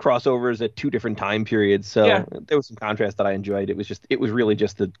crossovers at 2 different time periods. So there was some contrast that I enjoyed. It was really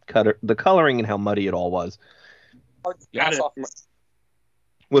just the coloring and how muddy it all was. What's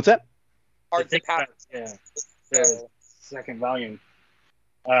that? The second volume.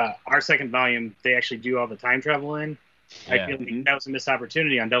 Our second volume, they actually do all the time travel in. I feel like that was a missed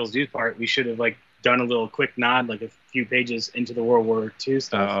opportunity on Devil's Due's part. We should have done a little quick nod, like a few pages into the World War II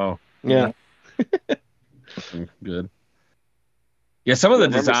stuff. Oh, yeah. Good. Yeah, some of the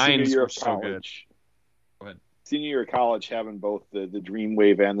designs were so good. Go ahead. Senior year of college, having both the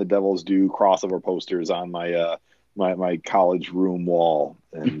Dreamwave and the Devil's Due crossover posters on my my college room wall,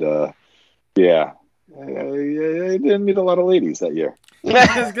 and I didn't meet a lot of ladies that year.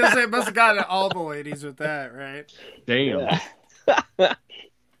 I was gonna say, must have gotten all the ladies with that, right? Damn. Yeah.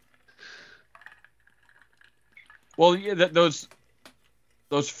 Well, yeah, those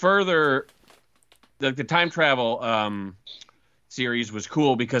further the time travel series was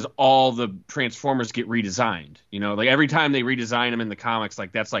cool because all the Transformers get redesigned. Like every time they redesign them in the comics,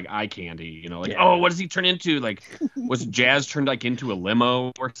 like that's like eye candy. Oh, what does he turn into? Like, was Jazz turned into a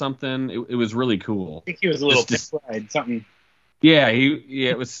limo or something? It was really cool. I think he was a little pixelated, something. Yeah,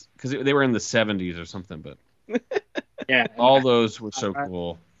 it was because they were in the 70s or something, but yeah, all those were so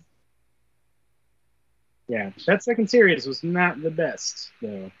cool. Yeah, that second series was not the best,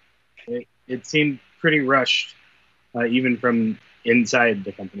 though. It seemed pretty rushed, even from inside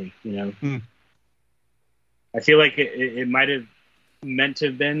the company, I feel like it might have meant to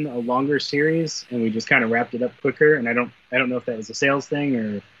have been a longer series, and we just kind of wrapped it up quicker, and I don't know if that was a sales thing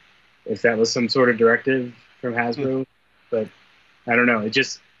or if that was some sort of directive from Hasbro, but I don't know. It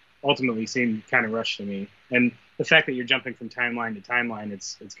just ultimately seemed kind of rushed to me. And the fact that you're jumping from timeline to timeline,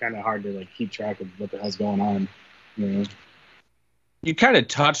 it's kind of hard to keep track of what the hell's going on. You kind of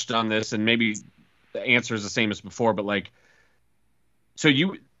touched on this, and maybe the answer is the same as before, but so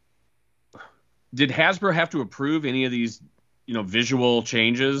did Hasbro have to approve any of these, visual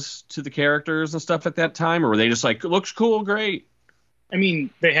changes to the characters and stuff at that time, or were they just like, looks cool, great? I mean,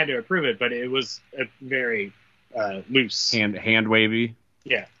 they had to approve it, but it was a very loose hand wavy.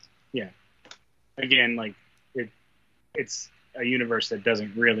 Yeah. Again, it's a universe that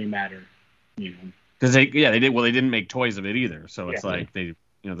doesn't really matter, Because they didn't make toys of it either, so it's like they,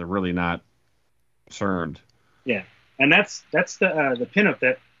 they're really not concerned. Yeah, and that's the pinup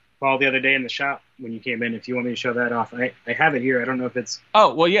that Paul the other day in the shop when you came in. If you want me to show that off, I have it here. I don't know if it's.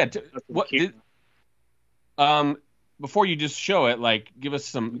 Oh well, yeah. Before you just show it, give us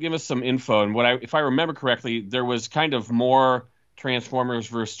some info. And if I remember correctly, there was kind of more Transformers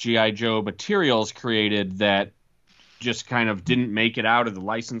versus G.I. Joe materials created that just kind of didn't make it out of the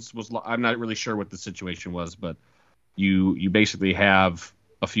license. I'm not really sure what the situation was, but you basically have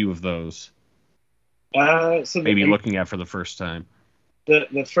a few of those. So maybe looking at for the first time.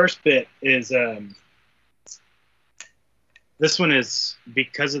 The first bit is this one is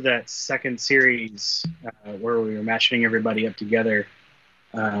because of that second series where we were matching everybody up together.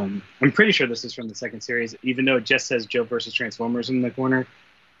 I'm pretty sure this is from the second series, even though it just says Joe versus Transformers in the corner.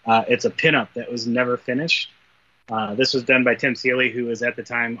 It's a pinup that was never finished. This was done by Tim Seeley, who was at the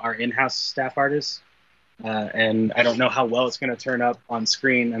time our in-house staff artist. And I don't know how well it's going to turn up on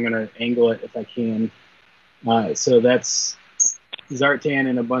screen. I'm going to angle it if I can. So that's Zartan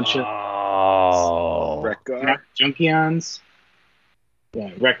and a bunch of Junkions.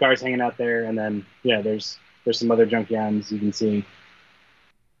 Yeah, Wreck-Gar's hanging out there, and then there's some other Junkions you can see.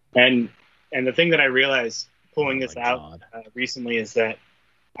 And the thing that I realized pulling this out recently is that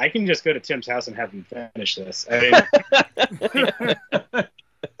I can just go to Tim's house and have him finish this. I mean,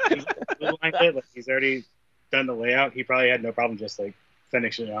 he's already done the layout. He probably had no problem just like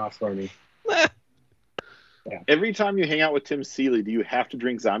finishing it off for me. Yeah. Every time you hang out with Tim Seeley, do you have to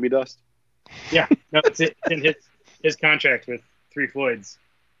drink zombie dust? Yeah, no, it's in his contract with Three Floyds.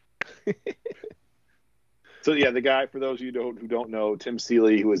 So yeah, the guy, for those of you who don't know, Tim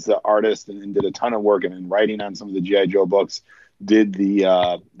Seeley, who is the artist and did a ton of work and writing on some of the G.I. Joe books, did the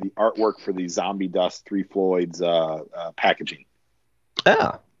artwork for the Zombie Dust Three Floyds packaging.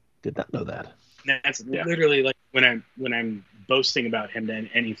 Ah, did not know that. That's literally like when I'm boasting about him to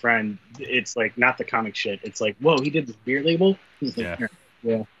any friend, it's like not the comic shit. It's like, whoa, he did this beer label. Yeah.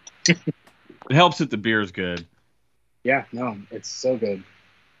 Yeah. It helps that the beer's good. Yeah, no, it's so good.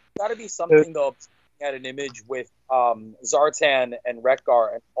 Got to be something though. At an image with Zartan and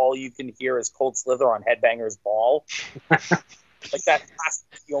Wreck-Gar, and all you can hear is Cold Slither on Headbanger's Ball. Like that has to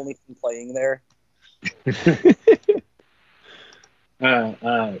be the only thing playing there.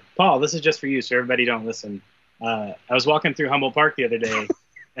 Paul, this is just for you, so everybody don't listen. I was walking through Humboldt Park the other day,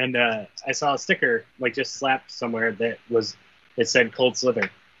 and I saw a sticker like just slapped somewhere it said Cold Slither,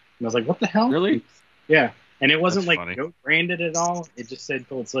 and I was like, "What the hell?" Really? Yeah. And it wasn't That's like funny. Joe branded at all. It just said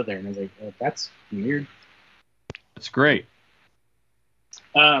Cold Slither, and I was like, oh, "That's weird." That's great.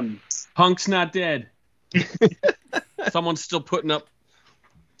 Punk's not dead. Someone's still putting up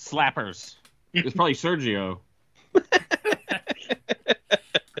slappers. It's probably Sergio.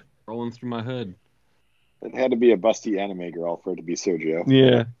 Rolling through my hood. It had to be a busty anime girl for it to be Sergio.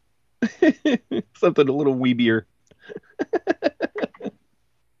 Yeah. Something a little weebier.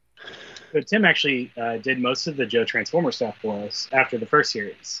 So Tim actually did most of the Joe Transformer stuff for us after the first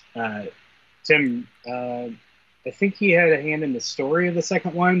series. Tim, I think he had a hand in the story of the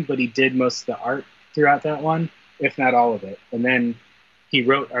second one, but he did most of the art throughout that one, if not all of it. And then he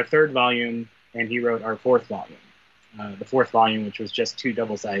wrote our third volume, and he wrote our fourth volume. The fourth volume, which was just two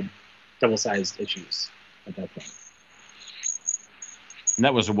double-sized issues at that point. And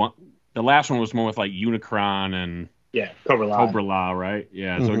that was the last one was more with like Unicron and Cobra La, right?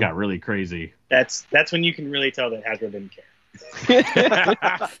 Yeah, so it got really crazy. That's when you can really tell that Hasbro didn't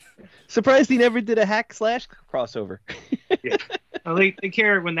care. Surprised he never did a hack / crossover. Yeah. Well, they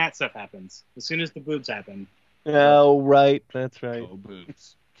care when that stuff happens. As soon as the boobs happen. Oh, right. That's right. Oh,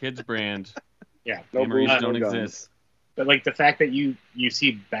 boobs. Kids brand. Yeah. No Memories boobs, don't no guns. exist. But like the fact that you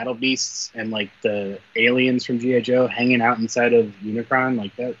see Battle Beasts and like the aliens from G.I. Joe hanging out inside of Unicron,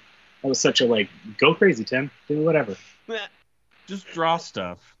 like that was such a like, go crazy, Tim. Do whatever. Just draw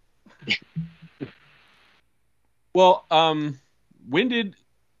stuff. Well, when did...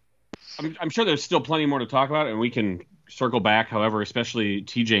 I'm sure there's still plenty more to talk about, and we can circle back. However, especially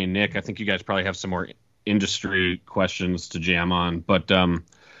TJ and Nick, I think you guys probably have some more industry questions to jam on. But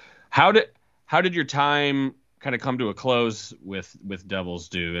how did your time kind of come to a close with Devil's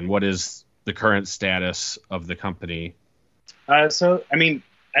Due, and what is the current status of the company? So, I mean,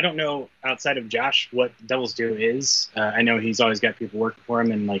 I don't know outside of Josh what Devil's Due is. I know he's always got people working for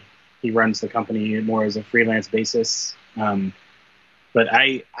him, and like he runs the company more as a freelance basis. But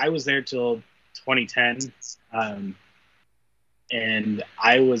I was there till 2010, and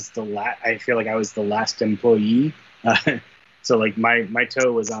I feel like I was the last employee. So like my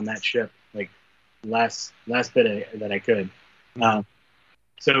toe was on that ship, like last bit that I could.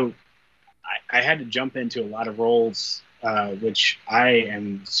 So I had to jump into a lot of roles, which I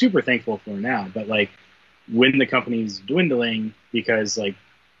am super thankful for now. But like when the company's dwindling because like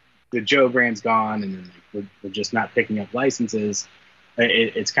the Joe brand's gone and then like, we're just not picking up licenses,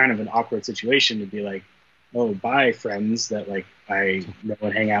 it's kind of an awkward situation to be like, bye friends that like I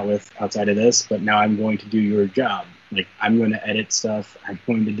would hang out with outside of this, but now I'm going to do your job. Like I'm going to edit stuff. I'm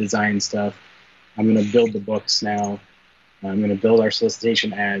going to design stuff. I'm going to build the books now. I'm going to build our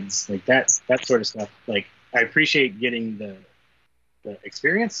solicitation ads, like that sort of stuff. Like I appreciate getting the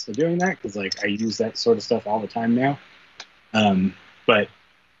experience of doing that because like I use that sort of stuff all the time now. But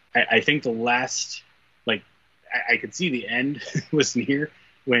I think the last, like I could see the end was near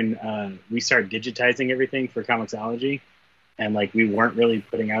when we started digitizing everything for Comixology, and like we weren't really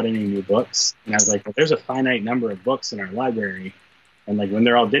putting out any new books. And I was like, well, there's a finite number of books in our library, and like when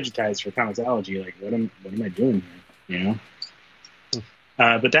they're all digitized for Comixology, like what am I doing here? You know.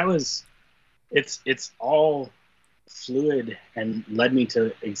 But that was, it's all fluid and led me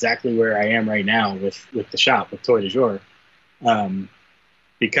to exactly where I am right now with the shop, with Toy de Jour.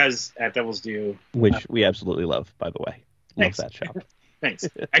 Because at Devil's Due... Which we absolutely love, by the way. Thanks. Love that shop. Thanks.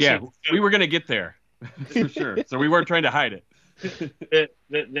 Actually, we were going to get there, for sure. So we weren't trying to hide it.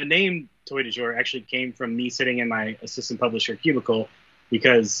 The name Toy de Jour actually came from me sitting in my assistant publisher cubicle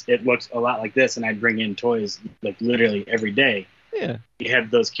because it looks a lot like this, and I'd bring in toys like literally every day. Yeah. You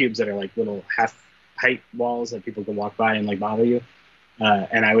have those cubes that are like little half-height walls that people can walk by and like bother you.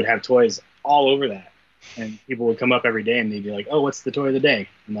 And I would have toys all over that. And people would come up every day and they'd be like, "Oh, what's the toy of the day?"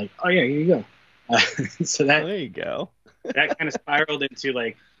 I'm like, "Oh yeah, here you go." So that there you go. That kind of spiraled into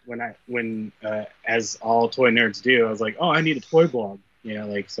like when as all toy nerds do, I was like, "Oh, I need a toy blog," you know,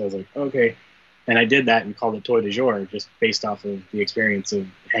 like so I was like, okay, and I did that and called it Toy de Jour, just based off of the experience of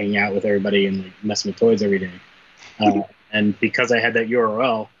hanging out with everybody and like messing with toys every day. And because I had that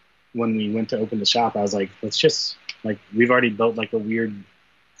URL, when we went to open the shop, I was like, let's just like we've already built like a weird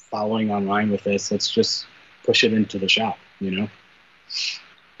following online with this. Let's just push it into the shop, you know?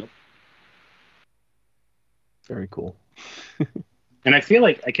 Very cool. And I feel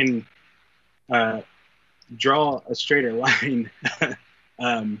like I can draw a straighter line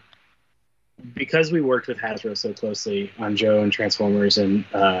because we worked with Hasbro so closely on Joe and Transformers and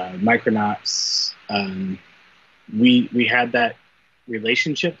Micronauts. We had that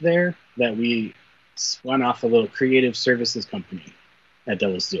relationship there that we spun off a little creative services company at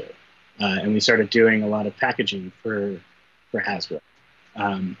Devil's Due. And we started doing a lot of packaging for Hasbro.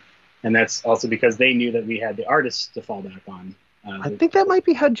 And that's also because they knew that we had the artists to fall back on. I think that might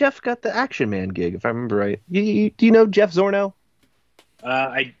be how Jeff got the Action Man gig, if I remember right. Do you know Jeff Zorno?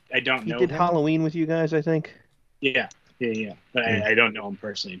 I don't know. He did him. Halloween with you guys, I think. Yeah. But I don't know him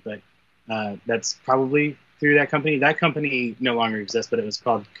personally. But that's probably through that company. That company no longer exists, but it was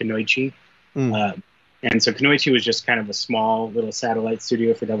called Kanoichi. And so Kanoichi was just kind of a small little satellite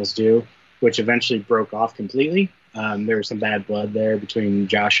studio for Devil's Due, which eventually broke off completely. There was some bad blood there between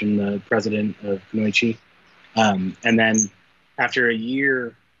Josh and the president of Kanoichi. And then after a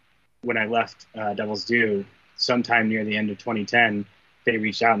year, when I left Devil's Due, sometime near the end of 2010, they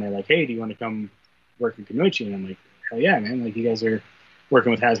reached out and they're like, "Hey, do you want to come work in Kanoichi?" And I'm like, "Hell yeah, man. Like, you guys are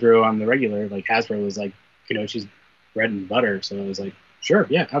working with Hasbro on the regular." Like, Hasbro was like Kanoichi's bread and butter. So I was like, sure,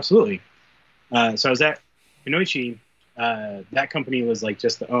 yeah, absolutely. So I was at Kanoichi. That company was like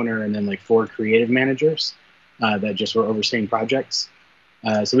just the owner and then like 4 creative managers that just were overseeing projects.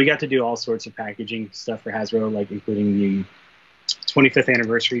 So we got to do all sorts of packaging stuff for Hasbro, like including the 25th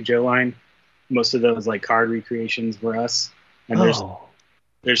anniversary Joe line. Most of those like card recreations were us. And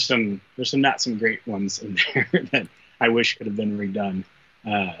there's some not some great ones in there that I wish could have been redone.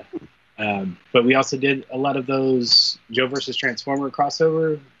 But we also did a lot of those Joe versus Transformer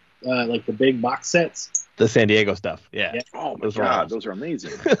crossover, like the big box sets. The San Diego stuff, yeah. Oh my god, those are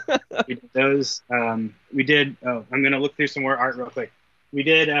amazing. We did those. We did. Oh, I'm gonna look through some more art real quick. We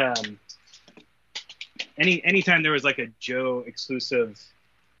did. Anytime there was like a Joe exclusive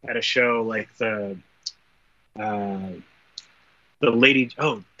at a show, like the Lady.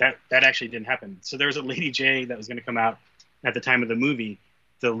 Oh, that actually didn't happen. So there was a Lady J that was going to come out at the time of the movie.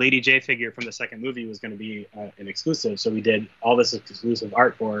 The Lady J figure from the second movie was going to be an exclusive, so we did all this exclusive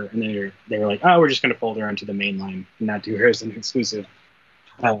art for her, and then they were like, "Oh, we're just going to fold her onto the main line and not do her as an exclusive."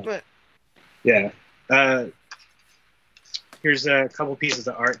 Yeah. Here's a couple pieces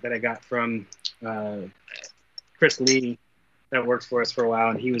of art that I got from Chris Lee that worked for us for a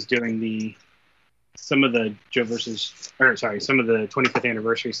while, and he was doing some of the 25th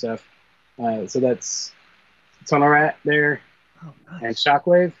anniversary stuff. So that's Tunnel Rat there. Oh, nice. And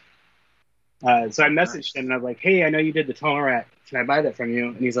Shockwave. So I messaged him and I was like, "Hey, I know you did the Tunnel Rat. Can I buy that from you?"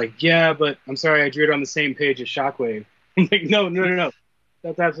 And he's like, "Yeah, but I'm sorry, I drew it on the same page as Shockwave." I'm like, No.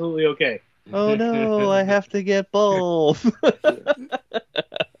 That's absolutely okay. Oh no, I have to get both.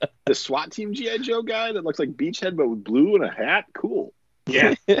 The SWAT team G.I. Joe guy that looks like Beachhead but with blue and a hat? Cool.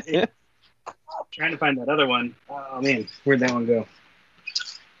 Yeah. Trying trying to find that other one. Oh man, where'd that one go?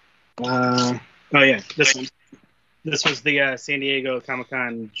 Oh yeah, this one. This was the San Diego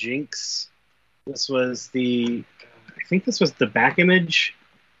Comic-Con Jinx. This was I think this was the back image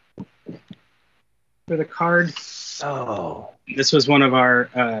for the card. Oh. This was one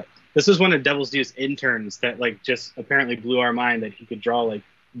of Devil's Due's interns that like just apparently blew our mind that he could draw like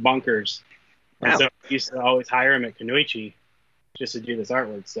bonkers. Wow. And so we used to always hire him at Kunoichi just to do this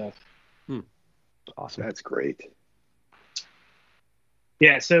artwork stuff. Awesome. That's great.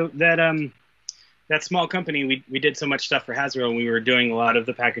 Yeah, so that small company, we did so much stuff for Hasbro, and we were doing a lot of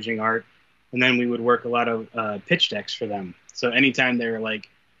the packaging art, and then we would work a lot of pitch decks for them. So anytime they were like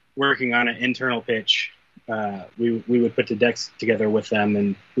working on an internal pitch, we would put the decks together with them,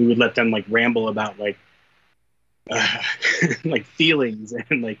 and we would let them like ramble about like like feelings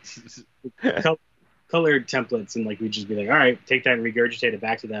and like colored templates, and like we'd just be like, all right, take that and regurgitate it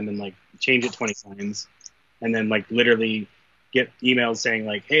back to them and like change it 20 times, and then like literally get emails saying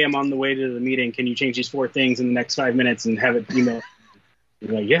like, hey, I'm on the way to the meeting, can you change these 4 things in the next 5 minutes, and have it email.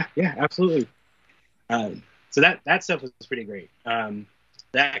 You're like, yeah, absolutely. So that stuff was pretty great.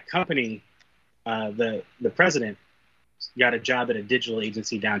 That company, the president got a job at a digital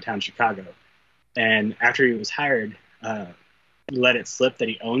agency downtown Chicago, and after he was hired, he let it slip that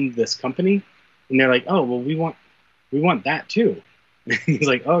he owned this company, and they're like, oh well, we want that too. He's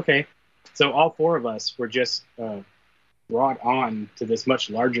like, oh, okay. So all 4 of us were just brought on to this much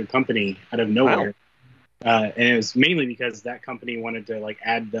larger company out of nowhere. Wow. And it was mainly because that company wanted to like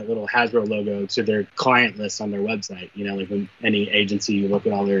add that little Hasbro logo to their client list on their website. You know, like when any agency, you look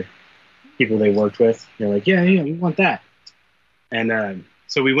at all their people they worked with, they're like, yeah, we want that. And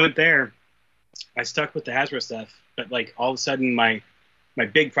so we went there. I stuck with the Hasbro stuff, but like all of a sudden my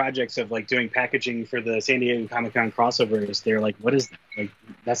big projects of like doing packaging for the San Diego Comic-Con crossovers, they're like, what is that? Like,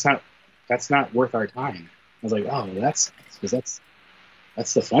 that's not worth our time. I was like, oh, that's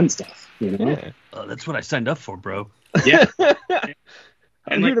the fun stuff, you know? Yeah. Oh, that's what I signed up for, bro. Yeah.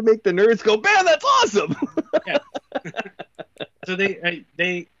 I'm here to make the nerds go, man, that's awesome. Yeah. So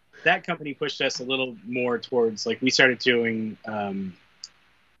that company pushed us a little more towards, like, we started doing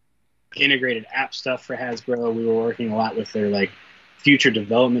integrated app stuff for Hasbro. We were working a lot with their, like, future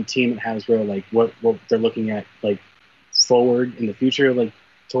development team at Hasbro, like, what they're looking at, like, forward in the future, like,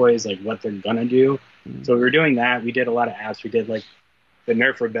 toys, like, what they're gonna do. So we were doing that. We did a lot of apps. We did like the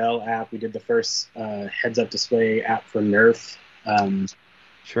Nerf Rebel app. We did the first heads-up display app for Nerf.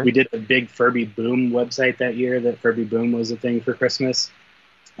 Sure. We did a big Furby Boom website that year. That Furby Boom was a thing for Christmas.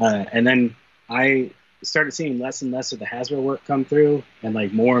 And then I started seeing less and less of the Hasbro work come through, and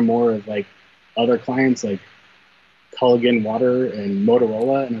like more and more of like other clients like Culligan Water and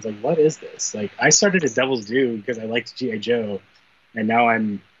Motorola. And I was like, what is this? Like, I started at Devil's Due because I liked G.I. Joe, and now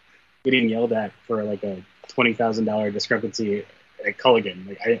I'm getting yelled at for like a $20,000 discrepancy at Culligan.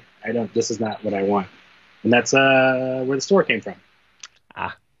 Like, I don't. This is not what I want, and that's where the store came from.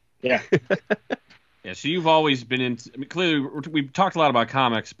 Yeah. Yeah. So you've always been into. I mean, clearly, we've talked a lot about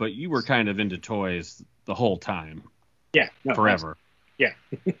comics, but you were kind of into toys the whole time. Yeah. No, forever. Yeah.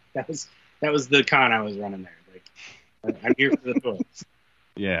 that was the con I was running there. Like, I'm here for the toys.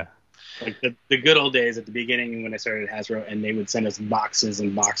 Yeah. Like the good old days at the beginning when I started at Hasbro, and they would send us boxes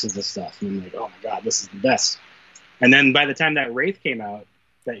and boxes of stuff, and I'm like, oh my god, this is the best. And then by the time that Wraith came out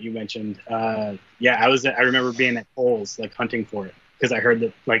that you mentioned, I remember being at Kohl's like hunting for it because I heard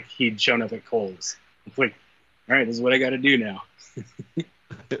that like he'd shown up at Kohl's. It's like, all right, this is what I got to do now.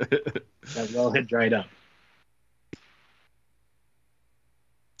 That well had dried up.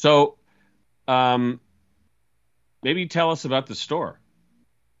 So, maybe tell us about the store.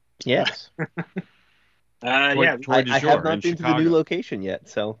 Yes. Yeah, I have not been to the new location yet,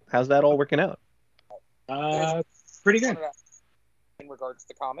 so how's that all working out? Pretty good. In regards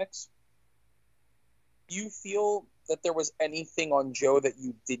to comics, do you feel that there was anything on Joe that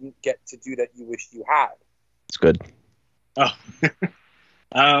you didn't get to do that you wish you had? It's good. Oh. It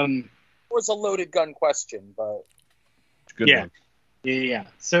was a loaded gun question, but it's a good one. Yeah.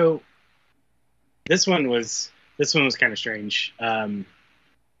 So this one was kind of strange.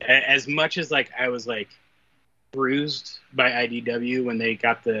 As much as like I was like bruised by IDW when they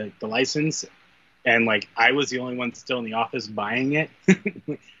got the license, and like I was the only one still in the office buying it,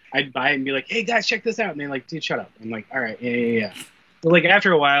 I'd buy it and be like, hey guys, check this out, and they're like, dude, shut up. I'm like, all right, yeah. But like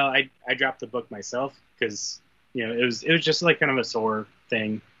after a while, I dropped the book myself because you know it was just like kind of a sore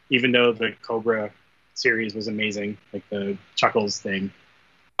thing, even though the Cobra series was amazing, like the Chuckles thing.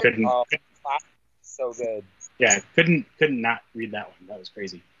 Couldn't so good. Yeah, couldn't not read that one. That was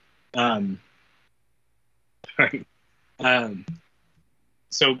crazy. Right.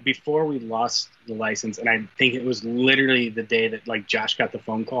 so before we lost the license, and I think it was literally the day that like Josh got the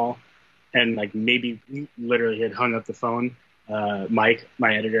phone call, and like maybe literally had hung up the phone. Mike,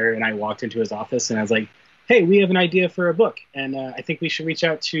 my editor, and I walked into his office, and I was like, "Hey, we have an idea for a book, and I think we should reach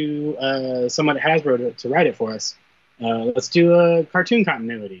out to someone at Hasbro to write it for us. Let's do a cartoon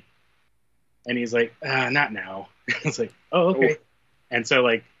continuity." And he's like, "Not now." I was like, "Oh, okay." Oh. And so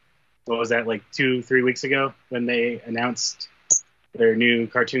like, what was that, like 2-3 weeks ago when they announced their new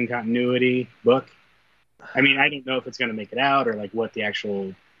cartoon continuity book? I mean, I don't know if it's going to make it out or like what the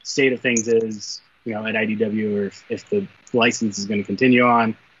actual state of things is, you know, at IDW, or if the license is going to continue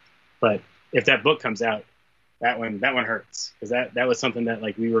on. But if that book comes out, that one hurts, because that was something that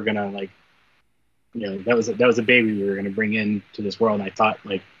like we were gonna like, you know, that was a baby we were gonna bring into this world. And I thought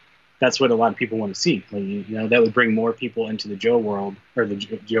like that's what a lot of people want to see. Like, you know, that would bring more people into the Joe world, or the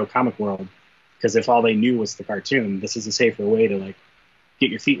Joe comic world, because if all they knew was the cartoon, this is a safer way to like get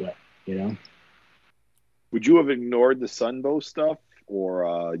your feet wet, you know. Would you have ignored the Sunbow stuff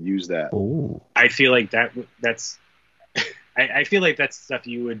or use that? Oh, I feel like that's I feel like that's stuff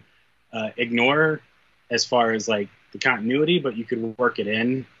you would ignore as far as like the continuity, but you could work it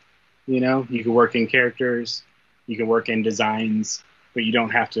in. You know, you could work in characters, you can work in designs, but you don't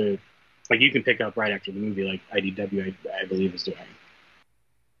have to. Like, you can pick up right after the movie, like IDW, I believe, is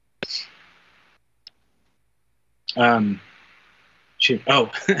doing. Shoot. Oh,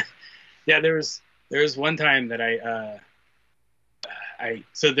 yeah. There was one time that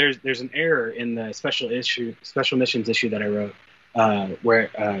so there's an error in the special missions issue that I wrote, where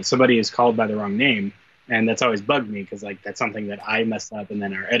somebody is called by the wrong name, and that's always bugged me, because like that's something that I messed up and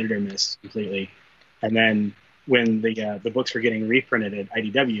then our editor missed completely. And then when the books were getting reprinted at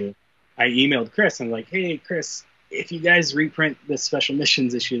IDW, I emailed Chris and like, "Hey Chris, if you guys reprint the special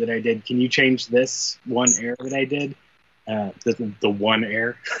missions issue that I did, can you change this one error that I did? The one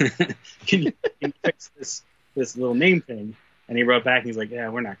error. can you fix this little name thing?" And he wrote back and he's like, "Yeah,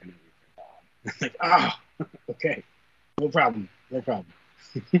 we're not going to reprint that." I'm like, "Oh, okay, no problem."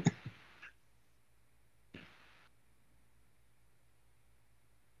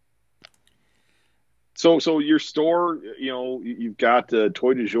 So your store, you know, you've got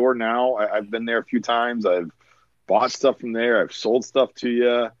Toy du Jour now. I've been there a few times. I've bought stuff from there. I've sold stuff to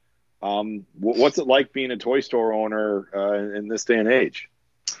you. What's it like being a toy store owner in this day and age?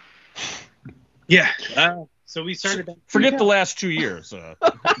 Yeah. So we started. Forget the last 2 years. Well,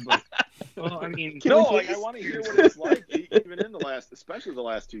 I mean, no, like, I want to hear what it's like, even in especially the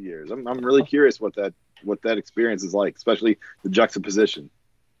last 2 years. I'm really curious what that experience is like, especially the juxtaposition.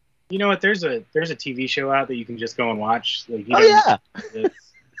 You know what? There's a TV show out that you can just go and watch. Like,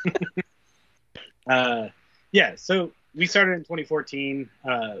 yeah. So we started in 2014.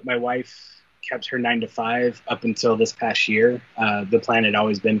 My wife kept her 9 to 5 up until this past year. The plan had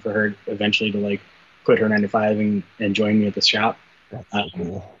always been for her eventually to like quit her 9 to 5 and join me at the shop. that's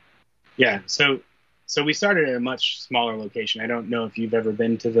cool. Yeah. So we started at a much smaller location. I don't know if you've ever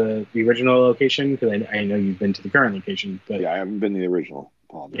been to the original location, because I know you've been to the current location. But yeah, I haven't been to the original.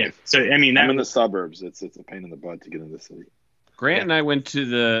 Yeah. So I mean, I'm in the suburbs. It's a pain in the butt to get into the city. Grant and I went to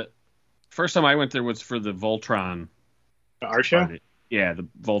the first time I went there was for the Voltron art show. Yeah, the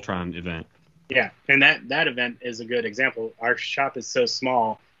Voltron event. Yeah, and that event is a good example. Our shop is so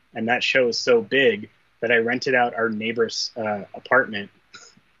small, and that show is so big that I rented out our neighbor's apartment,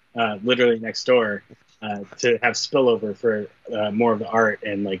 literally next door, to have spillover for more of the art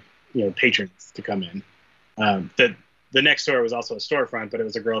and like, you know, patrons to come in. The next door was also a storefront, but it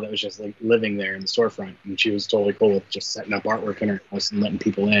was a girl that was just like living there in the storefront, and she was totally cool with just setting up artwork in her house and letting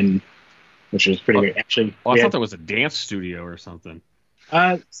people in, which was pretty great. Actually, I thought that was a dance studio or something.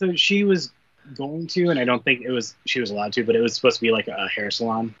 So she was going to, and I don't think she was allowed to, but it was supposed to be like a hair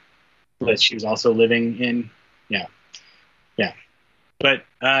salon that she was also living in. Yeah. But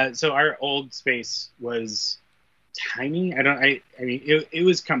so our old space was tiny. I mean, it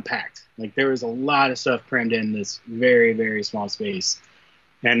was compact. Like, there was a lot of stuff crammed in this very, very small space.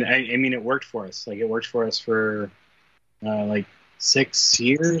 And I mean, it worked for us. Like, it worked for us for like 6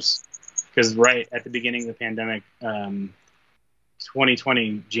 years, because right at the beginning of the pandemic,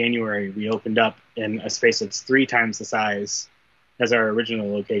 2020 January, we opened up in a space that's 3 times the size as our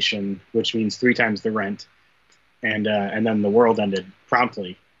original location, which means 3 times the rent. And then the world ended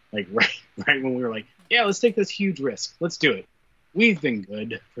promptly, like right when we were like, yeah, let's take this huge risk. Let's do it. We've been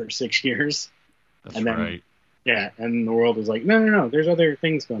good for 6 years. That's and then, right. Yeah, and the world was like, no, there's other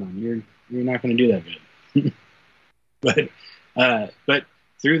things going on. You're not going to do that good. But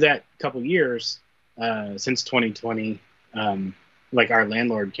through that couple years, since 2020, like, our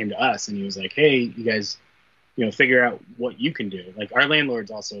landlord came to us and he was like, hey, you guys, figure out what you can do. Like our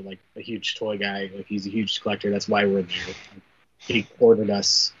landlord's also like a huge toy guy. Like he's a huge collector. That's why we're there. He courted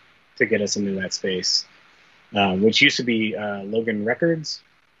us to get us into that space, which used to be Logan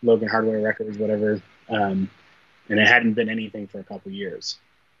Hardware Records, whatever. And it hadn't been anything for a couple years.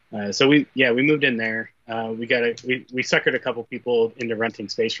 So we moved in there. We suckered a couple people into renting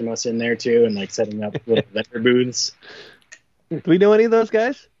space from us in there too, and like setting up little vendor booths. Do we know any of those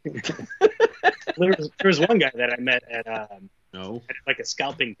guys? There was one guy that I met at like a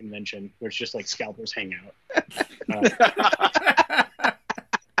scalping convention where it's just like scalpers hang out.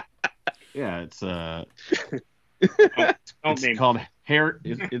 Yeah, it's it's called hair.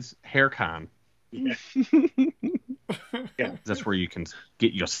 It's HairCon. Yeah. Yeah. That's where you can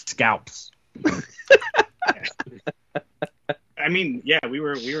get your scalps. I mean, yeah, we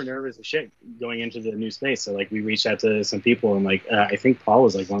were nervous as shit going into the new space. So like we reached out to some people, and like I think Paul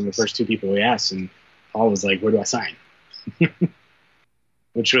was like one of the first two people we asked, and Paul was like, "Where do I sign?"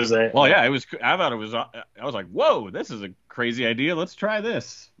 Which was well, yeah, it was. I thought it was. I was like, "Whoa, this is a crazy idea. Let's try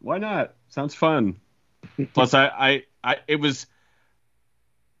this. Why not? Sounds fun." Plus,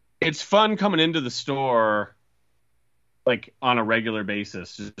 it's fun coming into the store like on a regular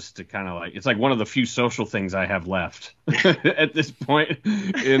basis, just to kind of like, it's like one of the few social things I have left at this point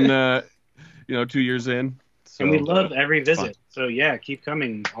in 2 years in. So, and we love every visit. So yeah, keep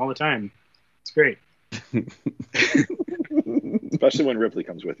coming all the time. It's great. Especially when Ripley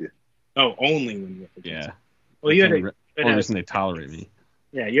comes with you. Oh, only when Ripley comes. Yeah. Well, you had only reason they tolerate me.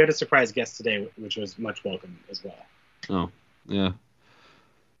 Yeah, you had a surprise guest today, which was much welcome as well. Oh, yeah.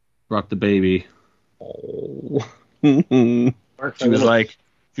 Brought the baby. Oh. She was like,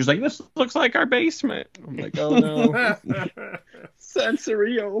 "This looks like our basement." I'm like, "Oh no."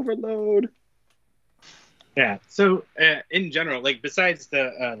 Sensory overload. Yeah. So in general, like besides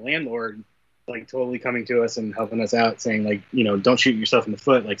the landlord, like totally coming to us and helping us out, saying like, don't shoot yourself in the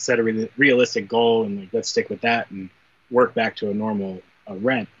foot, like set a realistic goal and like let's stick with that and work back to a normal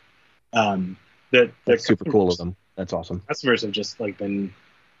rent. That's super cool of them. That's awesome. Customers have just like been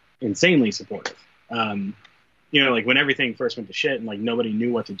insanely supportive. Like when everything first went to shit and like nobody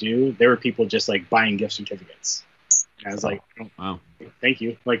knew what to do, there were people just like buying gift certificates. And I was like, "Oh, wow, thank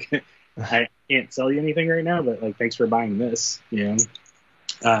you." Like I can't sell you anything right now, but like thanks for buying this,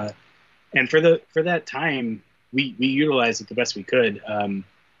 And for that time, we utilized it the best we could.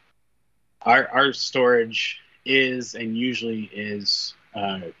 Our storage is and usually is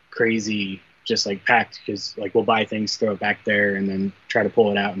crazy, just like packed, because like we'll buy things, throw it back there, and then try to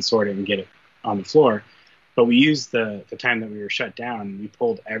pull it out and sort it and get it on the floor. But we used the time that we were shut down. We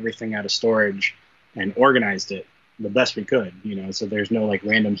pulled everything out of storage and organized it the best we could, so there's no like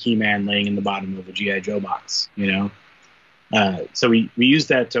random He-Man laying in the bottom of a G.I. Joe box, So we used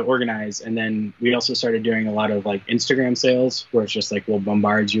that to organize, and then we also started doing a lot of like Instagram sales, where it's just like we'll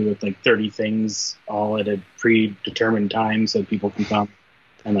bombard you with like 30 things all at a predetermined time so people can come.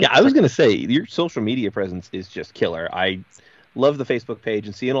 And, like, yeah, I was gonna say your social media presence is just killer. I love the Facebook page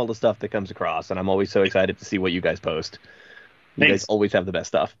and seeing all the stuff that comes across, and I'm always so excited to see what you guys post. You guys always have the best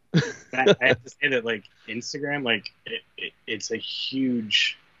stuff. I have to say that like Instagram, like it's a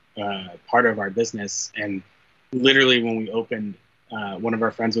huge part of our business, and literally when we opened, one of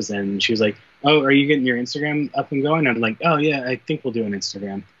our friends was in, and she was like, "Oh, are you getting your Instagram up and going?" I'm like, "Oh yeah, I think we'll do an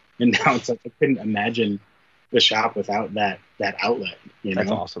Instagram." And now it's like I couldn't imagine the shop without that outlet.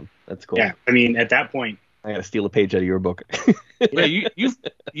 That's awesome. That's cool. Yeah, I mean, at that point, I gotta steal a page out of your book. Yeah,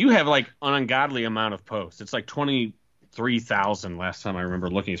 you have like an ungodly amount of posts. It's like 23,000 last time I remember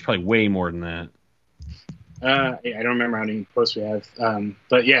looking. It's probably way more than that. I don't remember how many posts we have,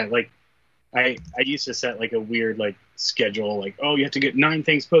 but yeah, like I used to set like a weird like schedule, like, oh, you have to get 9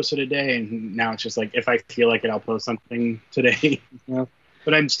 things posted a day, and now it's just like if I feel like it, I'll post something today.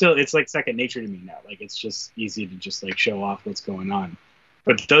 But it's like second nature to me now. Like it's just easy to just like show off what's going on.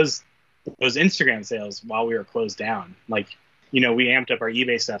 But those Instagram sales while we were closed down, like, we amped up our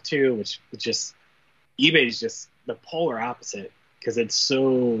eBay stuff too, which just eBay is just the polar opposite, because it's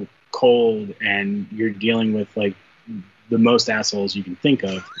so cold and you're dealing with like the most assholes you can think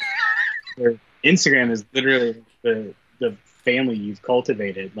of. Where Instagram is literally the family you've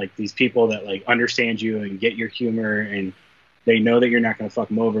cultivated, like these people that like understand you and get your humor, and they know that you're not going to fuck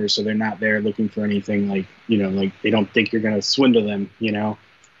them over, so they're not there looking for anything, like, like they don't think you're going to swindle them,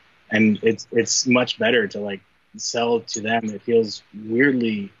 and it's much better to like sell to them. It feels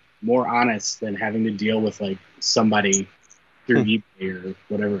weirdly more honest than having to deal with like somebody through eBay or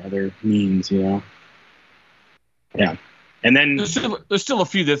whatever other means, Yeah. And then there's still a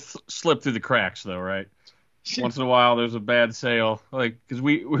few that slip through the cracks, though, right? Once in a while, there's a bad sale, like because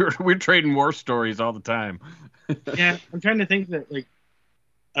we're trading war stories all the time. Yeah, I'm trying to think that like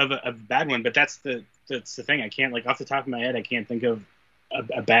of a bad one, but that's the thing. I can't like off the top of my head, I can't think of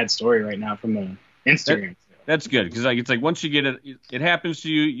a bad story right now from the Instagram. That's good because like it's like once you get it, it happens to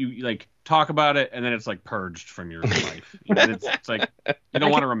you. You like talk about it, and then it's like purged from your life. You know, it's like you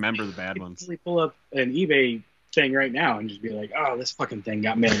don't want to remember the bad ones. We pull up an eBay thing right now and just be like, "Oh, this fucking thing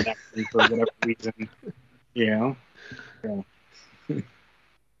got mailed back to me for whatever reason," you know. Yeah.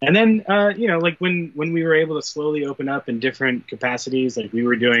 And then, like when we were able to slowly open up in different capacities, like we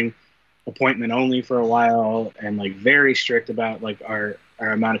were doing appointment only for a while, and like very strict about like our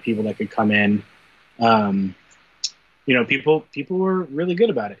amount of people that could come in. People were really good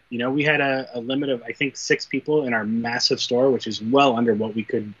about it. You know, we had a limit of I think 6 people in our massive store, which is well under what we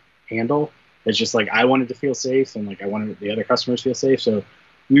could handle. It's just like I wanted to feel safe, and like I wanted the other customers to feel safe. So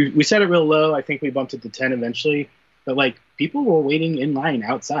we set it real low. I think we bumped it to 10 eventually. But like people were waiting in line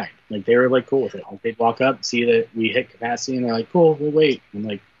outside. Like they were like cool with it. Like, they'd walk up, see that we hit capacity, and they're like, "Cool, we'll wait." And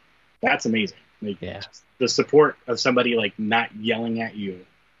like that's amazing. Like the support of somebody like not yelling at you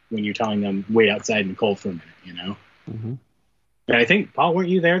when you're telling them wait outside in the cold for a minute, you know. Mm-hmm. And I think Paul, weren't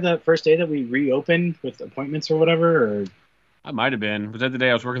you there the first day that we reopened with appointments or whatever? Or I might have been. Was that the day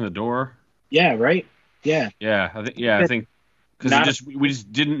I was working the door? Yeah, right. Yeah. Yeah, I think. Because we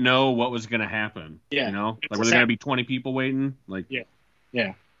just didn't know what was going to happen. Yeah. You know? Like, were there going to be 20 people waiting? Like, yeah.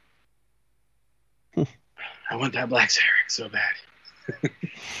 Yeah. I want that black Xerac so bad.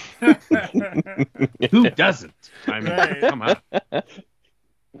 Who doesn't? I mean, come on.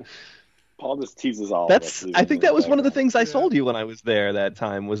 Paul just teases all I think that was background. one of the things I sold you when I was there that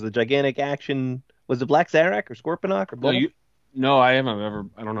time, was the gigantic action. Was it Black Xerac or Scorponok or both? No, I haven't ever.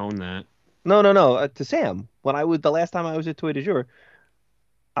 I don't own that. No. To Sam, when I was the last time I was at Toy de Jour,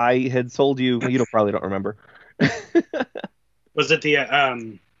 I had sold you. Well, you probably don't remember. Was it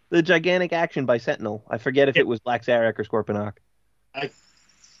the gigantic action by Sentinel? I forget if it was Black Xerac or Scorponok.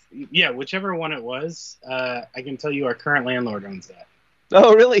 Whichever one it was. I can tell you our current landlord owns that.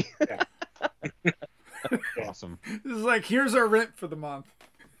 Oh, really? Yeah. Awesome. This is like, here's our rent for the month.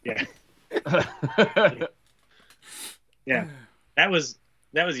 Yeah. Yeah. That was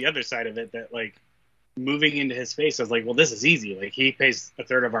the other side of it, that like moving into his space, I was like, well, this is easy. Like he pays a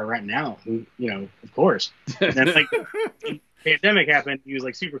third of our rent now, of course. And then like the pandemic happened, he was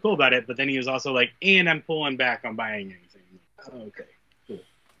like super cool about it, but then he was also like, and I'm pulling back on buying anything. Oh, okay,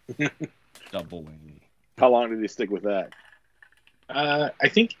 cool. Double whammy. How long did he stick with that? I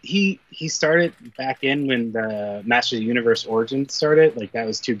think he started back in when the Masters of the Universe Origins started. Like that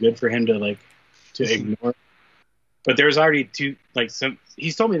was too good for him to ignore. But there's already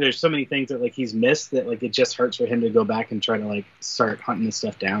he's told me there's so many things that like he's missed that like it just hurts for him to go back and try to like start hunting this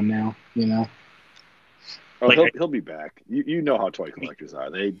stuff down now, you know. Oh, like, he'll be back. You know how toy collectors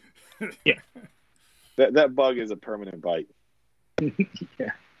are. They yeah. That bug is a permanent bite.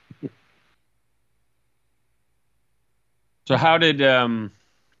 Yeah. So how did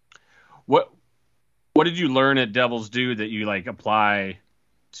what did you learn at Devil's Due that you like apply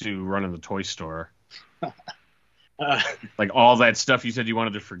to running the toy store? Like all that stuff you said you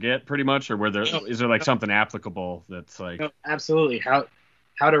wanted to forget, pretty much, or is there like something applicable that's like? No, absolutely. How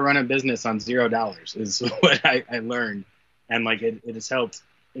to run a business on $0 is what I learned, and like it has helped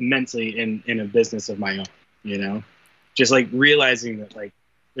immensely in a business of my own. You know, just like realizing that like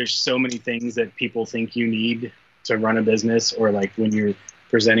there's so many things that people think you need to run a business, or like when you're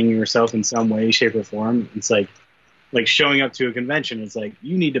presenting yourself in some way, shape, or form, it's like showing up to a convention. It's like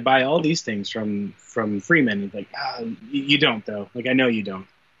you need to buy all these things from Freeman. It's like you don't though. Like I know you don't.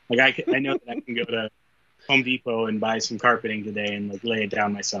 Like I know that I can go to Home Depot and buy some carpeting today and like lay it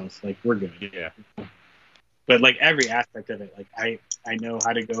down myself. Like we're good. Yeah. But like every aspect of it, like I know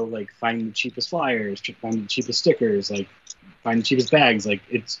how to go like find the cheapest flyers, find the cheapest stickers, like find the cheapest bags. Like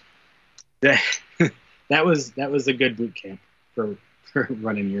it's that was a good boot camp for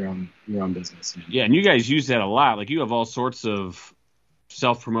running your own business. Yeah, and you guys use that a lot. Like you have all sorts of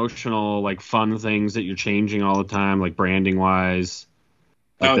self-promotional, like fun things that you're changing all the time, like branding wise.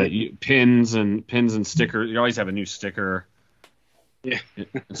 Like pins and stickers. You always have a new sticker. Yeah.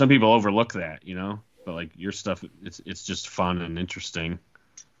 And some people overlook that, you know. But like your stuff, it's just fun and interesting.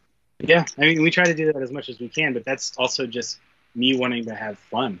 Yeah, I mean, we try to do that as much as we can, but that's also just me wanting to have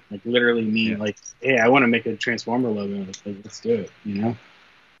fun. Like literally me, like, hey, I want to make a Transformer logo. Like, let's do it. You know.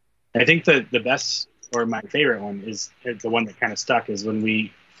 I think the best, or my favorite one, is the one that kind of stuck, is when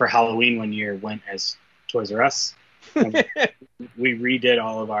we for Halloween one year went as Toys R Us. We redid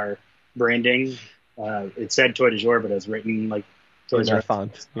all of our branding. It said Toy de Jour, but it was written like Toys R Us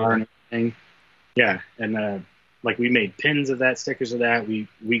font and everything. Yeah, and like we made pins of that, stickers of that. We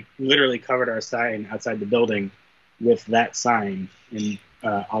literally covered our sign outside the building with that sign, and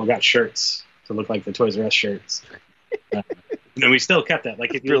all got shirts to look like the Toys R Us shirts. And we still kept that.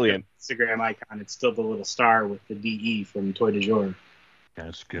 Like if you Brilliant. look at the Instagram icon, it's still the little star with the DE from Toy de Jour.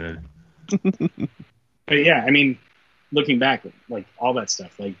 That's good. But yeah, I mean, looking back, like all that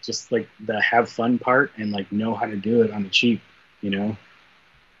stuff, like just like the have fun part and like know how to do it on the cheap, you know.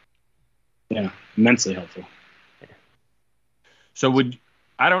 Yeah, immensely helpful. So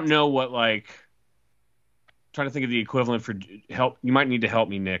I don't know what, like, trying to think of the equivalent for help. You might need to help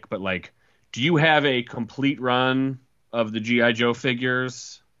me, Nick, but like, do you have a complete run of the G.I. Joe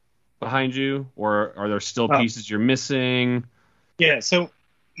figures behind you, or are there still pieces you're missing? Yeah, so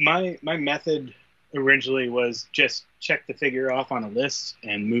my method originally was just check the figure off on a list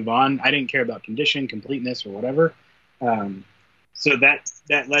and move on. I didn't care about condition, completeness, or whatever. So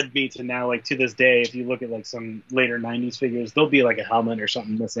that led me to now, like to this day, if you look at like some later 90s figures, there'll be like a helmet or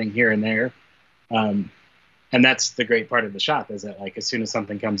something missing here and there. And that's the great part of the shop, is that like as soon as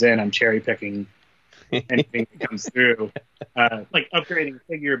something comes in, I'm cherry picking anything that comes through, like upgrading a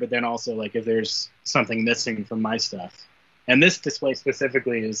figure, but then also like if there's something missing from my stuff. And this display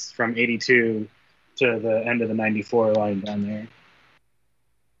specifically is from 82 to the end of the 94 line down there.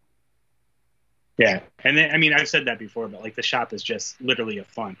 Yeah, and then I mean I've said that before, but like the shop is just literally a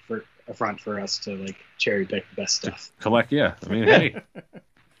front for us to like cherry pick the best stuff. Collect, yeah. I mean, hey,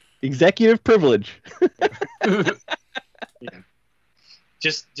 Executive privilege. Yeah.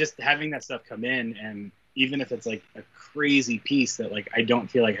 Just having that stuff come in, and even if it's like a crazy piece that like I don't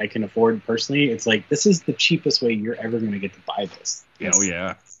feel like I can afford personally, it's like this is the cheapest way you're ever going to get to buy this. oh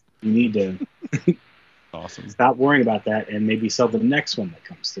yeah, You need to awesome. stop worrying about that and maybe sell the next one that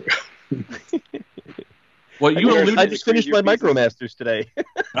comes through. Well, you alluded I just finished my Micromasters today.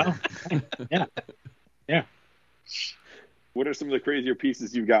 Oh, yeah. What are some of the crazier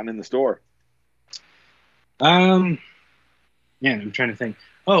pieces you've gotten in the store? Yeah, I'm trying to think.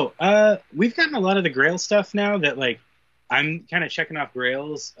 Oh, we've gotten a lot of the Grail stuff now that like I'm kind of checking off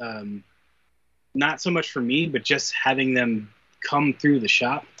Grails. Not so much for me, but just having them come through the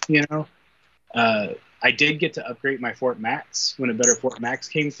shop, you know. I did get to upgrade my Fort Max when a better Fort Max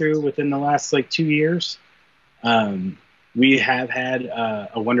came through within the last like 2 years. We have had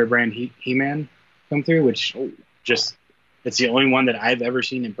a Wonder Brand He-Man come through, which just it's the only one that I've ever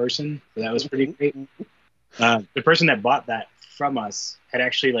seen in person. So that was pretty great. The person that bought that from us had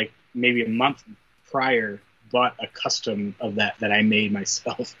actually like maybe a month prior bought a custom of that I made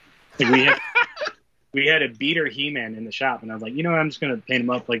myself. Like we had a beater He-Man in the shop, and I was like, you know what, I'm just gonna paint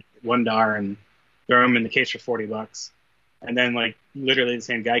him up like $1 and throw him in the case for $40. And then like literally the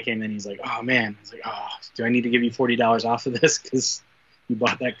same guy came in, he's like, oh man. I was like, oh, do I need to give you $40 off of this because you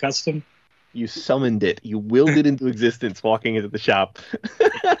bought that custom? You summoned it. You willed it into existence walking into the shop.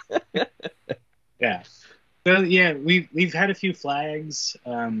 Yeah. So yeah, we've had a few flags.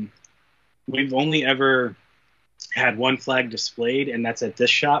 We've only ever had one flag displayed, and that's at this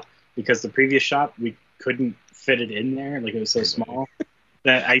shop because the previous shop we couldn't fit it in there, like it was so small.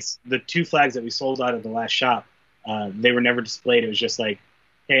 The two flags that we sold out of the last shop, they were never displayed. It was just like,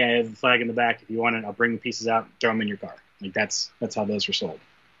 hey, I have a flag in the back. If you want it, I'll bring the pieces out, throw them in your car. Like that's how those were sold.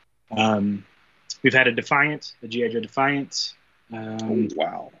 We've had a Defiant, a G.I. Joe Defiant.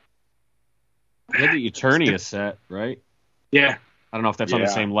 Wow. You had the Eternia set, right? Yeah. I don't know if that's on the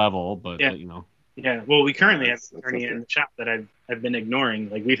same level, but yeah. You know. Yeah. Well, we currently have Eternia in the shop that I've been ignoring.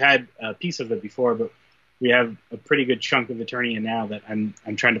 Like we've had a piece of it before, but we have a pretty good chunk of Eternia now that I'm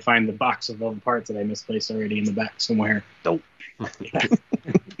trying to find the box of all the parts that I misplaced already in the back somewhere. Nope.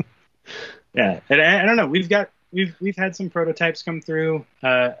 Yeah. And I don't know. We've had some prototypes come through.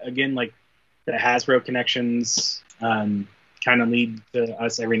 Again, like the Hasbro connections kind of lead to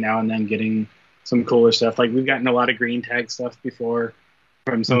us every now and then getting some cooler stuff. Like we've gotten a lot of green tag stuff before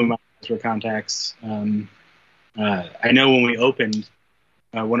from some of my Hasbro contacts. I know when we opened,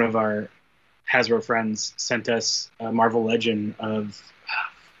 one of our Hasbro friends sent us a Marvel Legend of,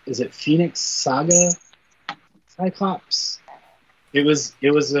 is it Phoenix Saga Cyclops? It was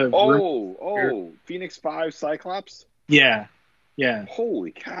a Phoenix 5 Cyclops? Yeah.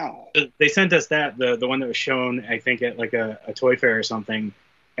 Holy cow. They sent us that, the one that was shown, I think, at like a toy fair or something,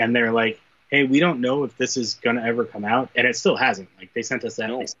 and they're like, hey, we don't know if this is going to ever come out, and it still hasn't. Like, they sent us that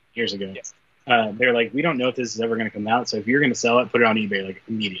like years ago. Yeah. They're like, we don't know if this is ever going to come out, so if you're going to sell it, put it on eBay, like,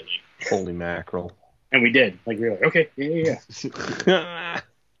 immediately. Holy mackerel. And we did. Like, we were like, okay, yeah.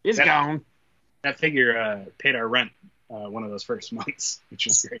 It's gone. That figure paid our rent one of those first months, which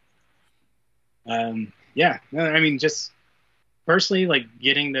was great. Yeah. No, I mean, just personally, like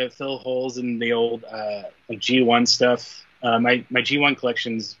getting to fill holes in the old like G1 stuff. My G1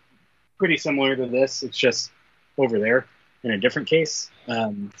 collection's pretty similar to this. It's just over there in a different case.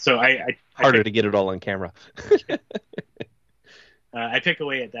 So I harder to get it all on camera. I pick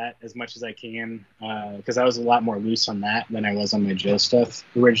away at that as much as I can because I was a lot more loose on that than I was on my Joe stuff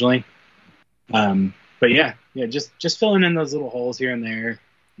originally. But yeah, just filling in those little holes here and there.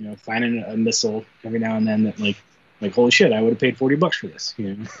 You know, finding a missile every now and then that like holy shit, I would have paid $40 for this.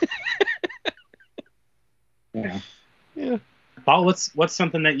 You know? Yeah. Paul, what's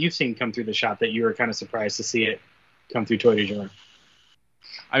something that you've seen come through the shop that you were kind of surprised to see it come through Toy de Jour?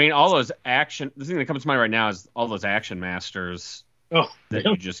 I mean, all those action. The thing that comes to mind right now is all those Action Masters that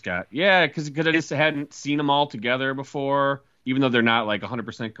you just got. Yeah, because I just hadn't seen them all together before, even though they're not like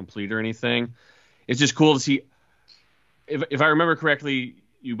 100% complete or anything. It's just cool to see. If I remember correctly,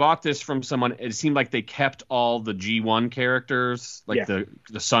 you bought this from someone. It seemed like they kept all the G1 characters, like the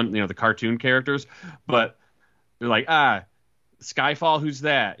Sun, the cartoon characters, but they're like, Skyfall, who's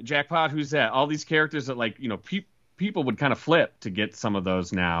that? Jackpot, who's that? All these characters that people would kind of flip to get some of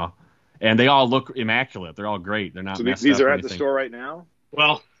those now, and they all look immaculate. They're all great. They're not. So these are at the store right now.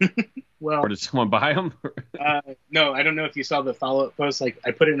 Well, or did someone buy them? No, I don't know if you saw the follow-up post. Like I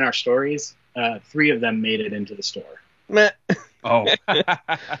put it in our stories. 3 of them made it into the store. Meh. Oh,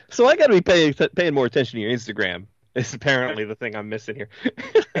 so I got to be paying more attention to your Instagram. It's apparently the thing I'm missing here.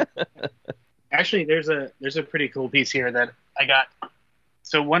 Actually, there's a pretty cool piece here that I got.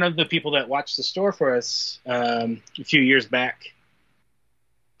 So one of the people that watched the store for us a few years back,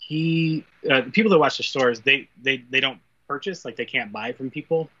 the people that watch the stores, they don't purchase, like they can't buy from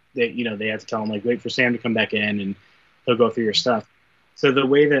people. They have to tell them like wait for Sam to come back in and he'll go through your stuff. So the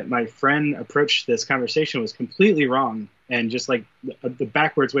way that my friend approached this conversation was completely wrong and just like the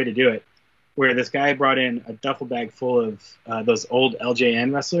backwards way to do it, where this guy brought in a duffel bag full of those old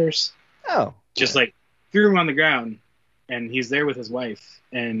LJN wrestlers. Oh. Just like threw them on the ground, and he's there with his wife,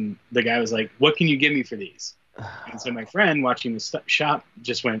 and the guy was like, "What can you give me for these?" And so my friend watching the shop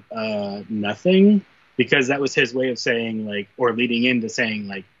just went, "Nothing," because that was his way of saying like, or leading into saying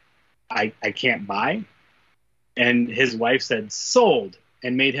like, I can't buy. And his wife said sold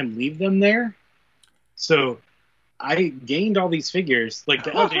and made him leave them there. So I gained all these figures. Like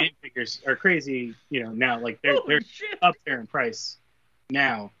the LJN figures are crazy, now like they're up there in price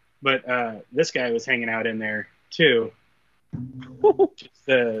now. But this guy was hanging out in there too.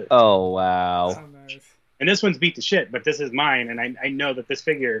 Oh wow! Oh, nice. And this one's beat to shit, but this is mine, and I know that this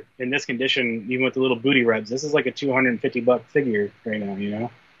figure in this condition, even with the little booty rubs, this is like a $250 figure right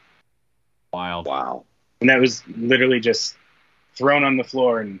now. Wild. Wow. And that was literally just thrown on the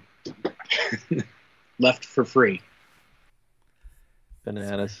floor and left for free.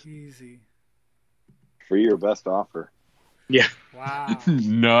 Bananas. Easy. Free or best offer. Yeah. Wow.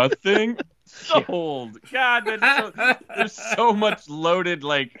 Nothing sold. God, there's so much loaded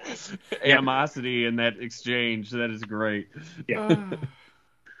animosity in that exchange. That is great. Yeah.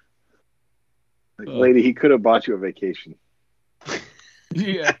 Lady, he could have bought you a vacation.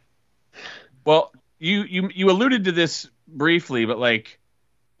 Yeah. Well, you alluded to this briefly, but like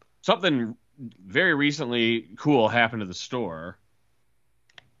something very recently cool happened to the store.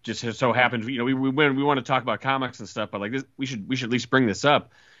 Just so happened, we want to talk about comics and stuff, but like this, we should at least bring this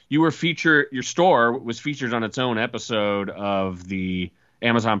up. Your store was featured on its own episode of the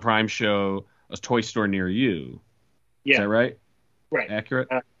Amazon Prime show, A Toy Store Near You. Yeah. Is that right? Right. Accurate?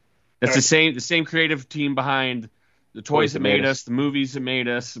 That's the same creative team behind the toys that made us, the movies that made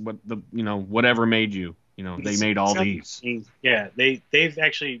us, whatever made you. They made all these. Yeah, they've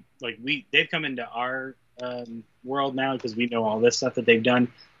actually they've come into our world now because we know all this stuff that they've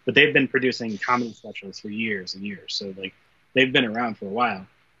done. But they've been producing comedy specials for years and years. So they've been around for a while,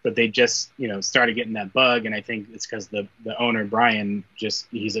 but they just, started getting that bug. And I think it's because the owner, Brian, he's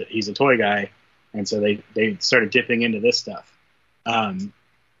a toy guy. And so they started dipping into this stuff. And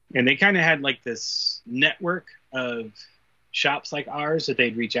they kind of had like this network of shops like ours that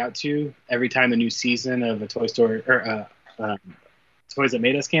they'd reach out to every time a new season of a toy store or Toys That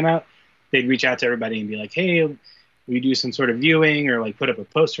Made Us came out. They'd reach out to everybody and be like, hey, we do some sort of viewing or like put up a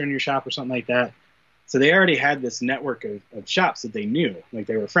poster in your shop or something like that. So they already had this network of shops that they knew, like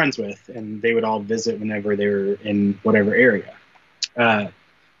they were friends with, and they would all visit whenever they were in whatever area.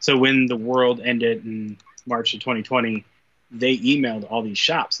 So when the world ended in March of 2020, they emailed all these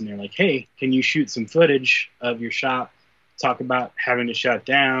shops and they're like, hey, can you shoot some footage of your shop, talk about having to shut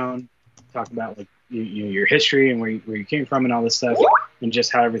down, talk about like your history and where you came from and all this stuff, and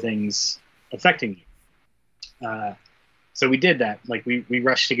just how everything's affecting you. So we did that. Like we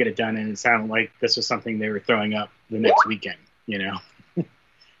rushed to get it done, and it sounded like this was something they were throwing up the next weekend. you know.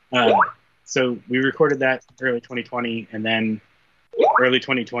 So we recorded that early 2020, and then early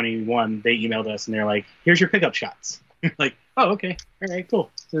 2021, they emailed us and they're like, "Here's your pickup shots." Like, oh, okay, all right,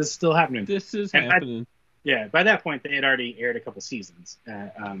 cool. So this is still happening. This is happening. By that point, they had already aired a couple seasons,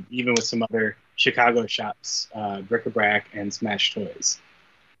 even with some other Chicago shops, Bric-a-Brac and Smash Toys.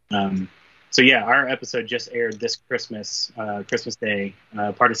 So yeah, our episode just aired this Christmas Day,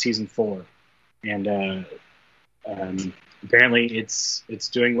 part of season 4, and apparently it's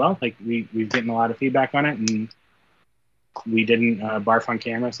doing well. Like we've gotten a lot of feedback on it, and we didn't barf on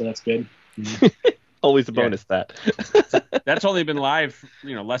camera, so that's good. Always a bonus. That that's only been live,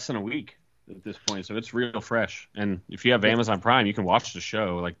 less than a week at this point, so it's real fresh. And if you have Amazon Prime, you can watch the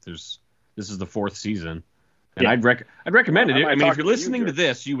show. Like this is the 4th season, and I'd recommend it. I mean, if you're listening to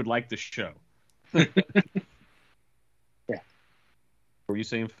this, you would like the show. Yeah. What were you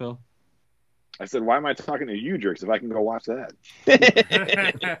saying, Phil? I said, why am I talking to you jerks if I can go watch that?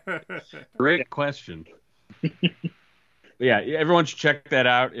 Great question. Yeah, everyone should check that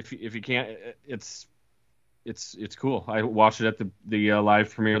out if you can't. It's cool. I watched it at the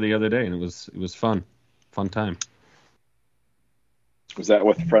live premiere the other day, and it was fun time. Was that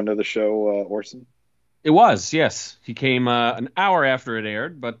with a friend of the show, Orson? It was, yes. He came an hour after it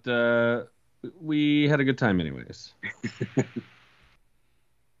aired, but we had a good time anyways.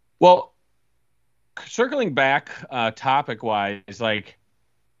 Well, circling back topic wise,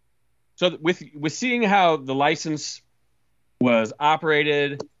 so with seeing how the license was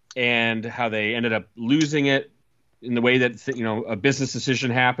operated and how they ended up losing it in the way that a business decision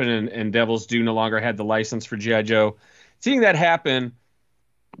happened and Devil's Due no longer had the license for G.I. Joe. Seeing that happen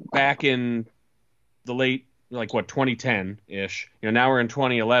back in the late 2010-ish. Now we're in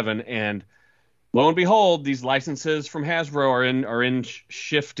 2011, and lo and behold, these licenses from Hasbro are in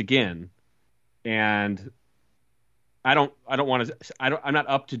shift again. And I'm not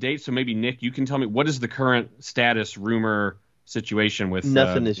up to date, so maybe Nick, you can tell me what is the current status rumor situation with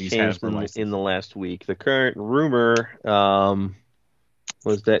nothing has changed in the last week. The current rumor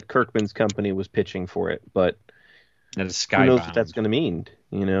was that Kirkman's company was pitching for it, but that is Skybound. Who knows what that's going to mean?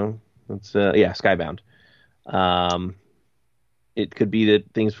 It's Skybound. It could be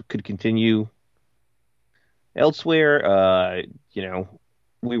that things could continue elsewhere.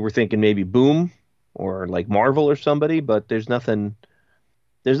 We were thinking maybe Boom or like Marvel or somebody, but there's nothing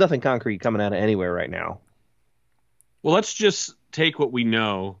concrete coming out of anywhere right now. Well, let's just take what we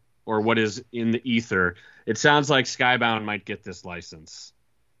know or what is in the ether. It sounds like Skybound might get this license.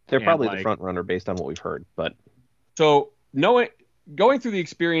 They're probably the front runner based on what we've heard. But so going through the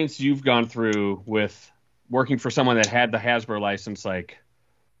experience you've gone through with working for someone that had the Hasbro license,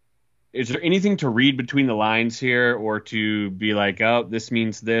 is there anything to read between the lines here, or to be like, oh, this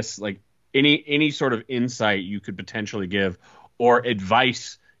means this? Like any sort of insight you could potentially give, or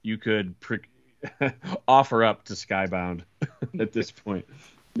advice you could offer up to Skybound at this point?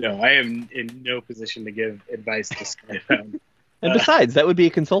 No, I am in no position to give advice to Skybound. And besides, that would be a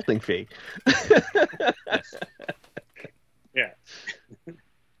consulting fee. Yeah.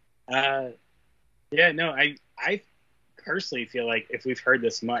 No, I personally feel like if we've heard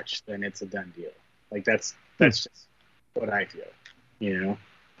this much, then it's a done deal. Like that's just what I feel.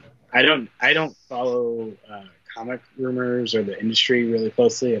 I don't follow comic rumors or the industry really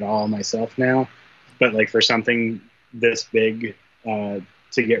closely at all myself now, but for something this big to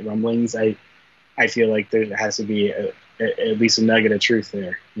get rumblings, I feel like there has to be at least a nugget of truth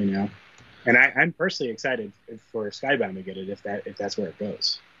there, And I'm personally excited for Skybound to get it if that's where it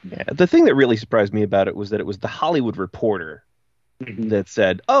goes. Yeah, the thing that really surprised me about it was that it was the Hollywood Reporter that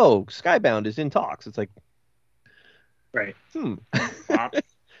said, "Oh, Skybound is in talks." It's like, right?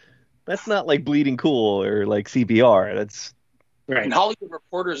 That's not like Bleeding Cool or like CBR. That's right. And Hollywood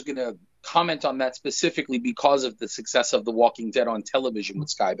Reporter is going to comment on that specifically because of the success of The Walking Dead on television with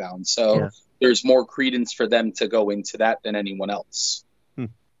Skybound. So there's more credence for them to go into that than anyone else.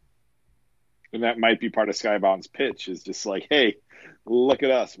 And that might be part of Skybound's pitch, is just like, hey, look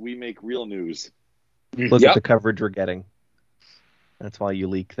at us. We make real news. Look at the coverage we're getting. That's why you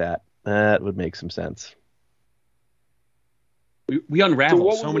leak that. That would make some sense. We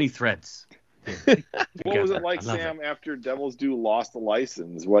unraveled so many threads. What was it like, Sam, after Devil's Due lost the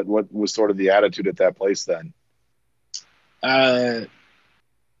license? What was sort of the attitude at that place then?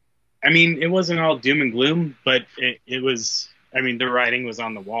 It wasn't all doom and gloom, but it was... the writing was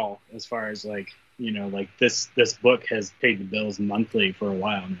on the wall as far as this book has paid the bills monthly for a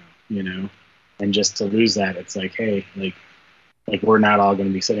while now, and just to lose that, it's like, hey, we're not all going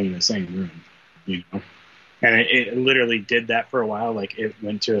to be sitting in the same room, and it literally did that for a while. It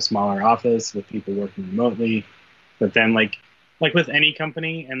went to a smaller office with people working remotely, but then like with any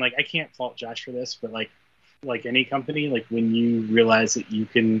company, and like I can't fault Josh for this, but like any company, like when you realize that you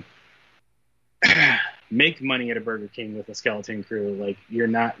can make money at a Burger King with a skeleton crew, like you're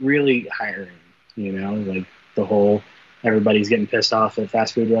not really hiring, you know, like the whole everybody's getting pissed off at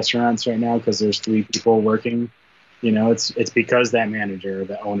fast food restaurants right now because there's 3 people working. You know, it's because that manager or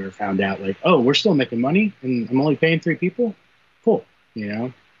the owner found out, like, oh, we're still making money and I'm only paying 3 people. Cool, you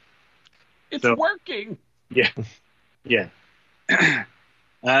know. It's working. Yeah, yeah.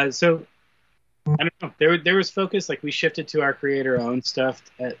 So I don't know. There was focus. Like we shifted to our creator-owned stuff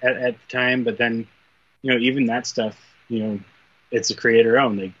at the time, but then, you know, even that stuff, you know, it's a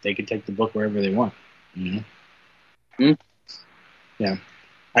creator-owned. They can take the book wherever they want. You know. Yeah,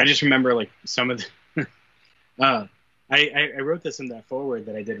 I just remember like some of the. I wrote this in that foreword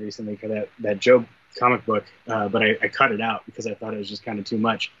that I did recently for that Joe comic book, but I cut it out because I thought it was just kind of too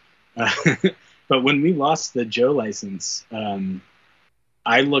much. But when we lost the Joe license,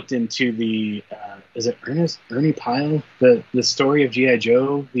 I looked into the is it Ernie Pyle, the story of G.I.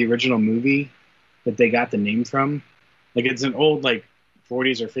 Joe, the original movie that they got the name from. Like it's an old like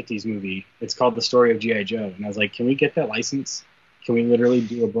 40s or 50s movie. It's called The Story of G.I. Joe, and I was like, can we get that license? Can we literally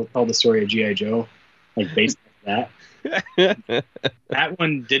do a book called The Story of G.I. Joe, like based on that? That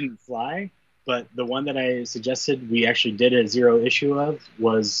one didn't fly, but the one that I suggested we actually did a 0 issue of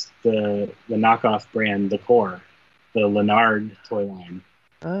was the knockoff brand, the Core, the Leonard toy line.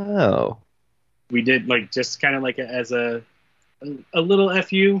 Oh. We did like just kind of like as a little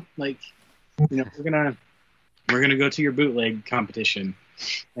FU, like, you know, we're gonna go to your bootleg competition.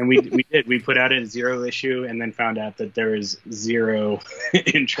 And we did. We put out a 0 issue and then found out that there is 0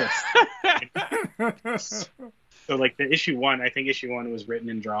 interest. So like the issue 1, I think issue 1 was written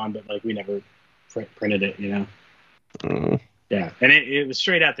and drawn, but like we never printed it, you know? Yeah. And it was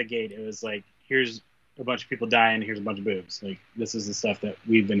straight out the gate. It was like, here's a bunch of people dying, here's a bunch of boobs. Like this is the stuff that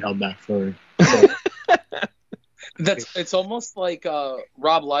we've been held back for. It's almost like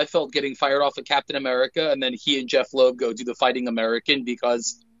Rob Liefeld getting fired off of Captain America, and then he and Jeff Loeb go do the Fighting American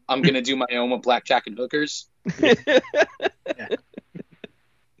because I'm gonna do my own with blackjack and hookers. Yeah.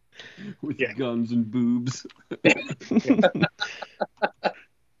 With guns and boobs.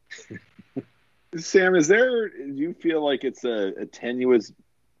 Sam, do you feel like it's a tenuous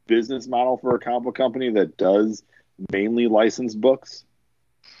business model for a comic book company that does mainly licensed books?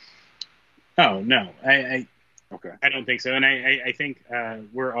 Oh no, Okay. I don't think so, and I think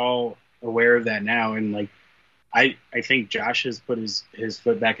we're all aware of that now, and like I think Josh has put his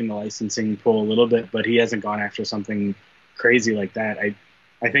foot back in the licensing pool a little bit, but he hasn't gone after something crazy like that.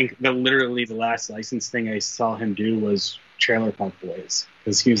 I think literally the last license thing I saw him do was Trailer Park Boys,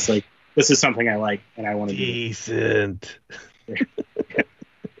 because he was like, this is something I like and I want to do. Decent.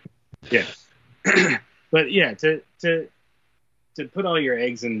 Yeah. But yeah, to put all your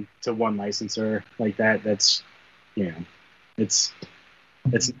eggs into one licensor like that's, you know, it's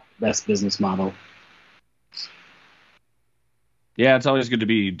the best business model. Yeah, it's always good to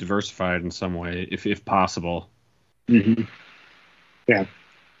be diversified in some way, if possible. Mm-hmm. Yeah,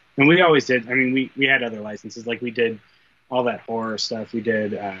 and we always did. I mean, we had other licenses, like we did all that horror stuff. We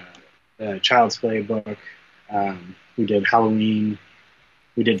did the Child's Play book. We did Halloween.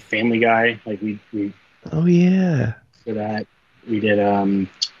 We did Family Guy. Like we. Oh yeah. For that, we did.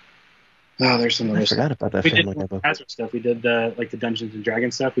 There's some other I forgot about that Family Guy book. Stuff. We did the Dungeons and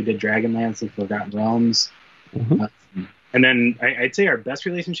Dragons stuff. We did Dragonlance and Forgotten Realms. Mm-hmm. And then I'd say our best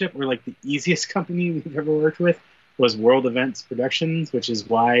relationship, or like the easiest company we've ever worked with, was World Events Productions, which is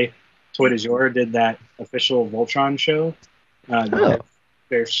why Toy de Jour did that official Voltron show.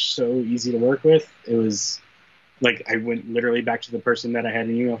 They're so easy to work with. It was like I went literally back to the person that I had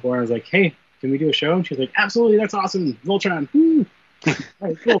an email for, and I was like, hey, can we do a show? And she was like, absolutely, that's awesome. Voltron. Woo! All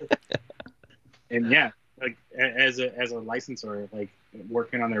right, cool. And yeah, like as a licensor, like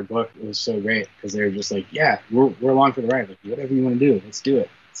working on their book was so great, because they were just like, yeah, we're along for the ride. Like whatever you want to do, let's do it.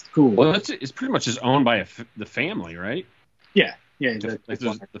 It's cool. Well, it's pretty much just owned by the family, right? Yeah. Yeah.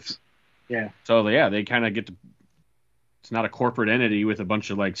 Yeah. So yeah, they kind of get to. It's not a corporate entity with a bunch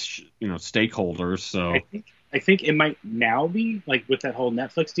of like stakeholders. So I think it might now be, like with that whole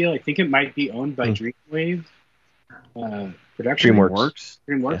Netflix deal. I think it might be owned by Dreamwave Production. DreamWorks.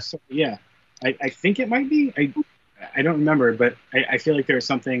 Yeah. So, yeah. I think it might be. I don't remember, but I feel like there was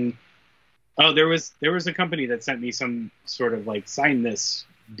something. Oh, there was a company that sent me some sort of like sign this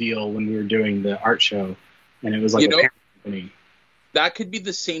deal when we were doing the art show, and it was like a parent company. That could be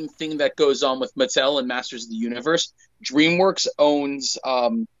the same thing that goes on with Mattel and Masters of the Universe. DreamWorks owns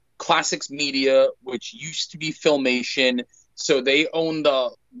Classics Media, which used to be Filmation, So they own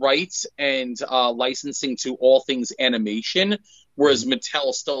the rights and licensing to all things animation, whereas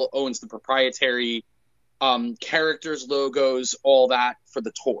Mattel still owns the proprietary characters, logos, all that for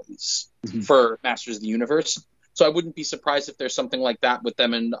the toys for Masters of the Universe. So I wouldn't be surprised if there's something like that with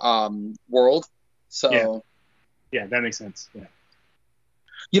them in World. So yeah, that makes sense. Yeah.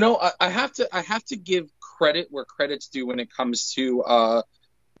 You know, I have to give credit where credit's due when it comes to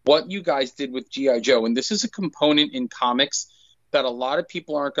what you guys did with G.I. Joe. And this is a component in comics that a lot of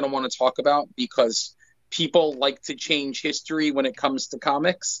people aren't going to want to talk about because people like to change history when it comes to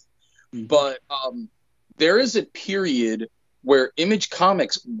comics. But there is a period where Image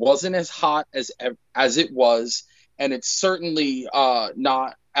Comics wasn't as hot as it was, and it's certainly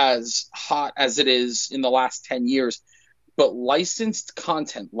not as hot as it is in the last 10 years. But licensed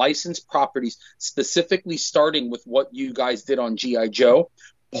content, licensed properties, specifically starting with what you guys did on G.I. Joe,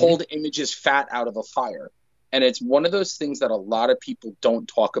 pulled Image's fat out of a fire. And it's one of those things that a lot of people don't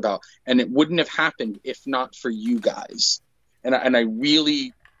talk about. And it wouldn't have happened if not for you guys. And I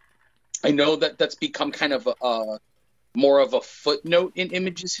know that that's become kind of more of a footnote in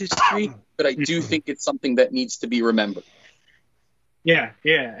Image's history, but I do think it's something that needs to be remembered. Yeah,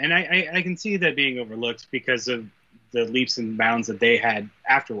 and I can see that being overlooked because of the leaps and bounds that they had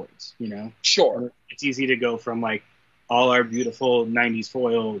afterwards, you know? Sure. It's easy to go from, like, all our beautiful 90s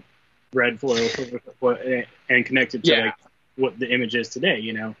foil, red foil, and connect it to, like, what the Image is today,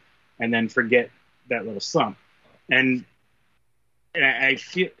 you know? And then forget that little slump. And I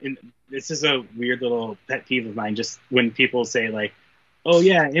feel, and this is a weird little pet peeve of mine, just when people say, like, oh,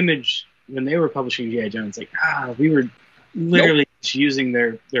 yeah, Image, when they were publishing G.I. Joe, it's like, we were literally just using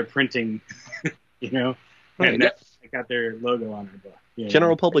their printing, you know? Right. And they got their logo on our book. You know?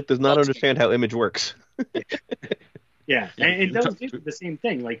 General public does not understand how Image works. Yeah, and those do the same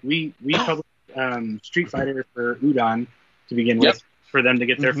thing. Like, we published Street Fighter for Udon to begin with, for them to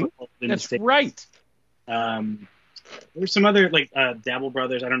get their foothold in the States. Right. There's some other, like, Dabble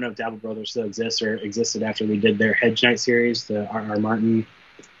Brothers. I don't know if Dabble Brothers still exists or existed after we did their Hedge Knight series, the R.R. Martin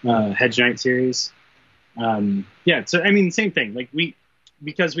Hedge Knight series. So, I mean, same thing. Like,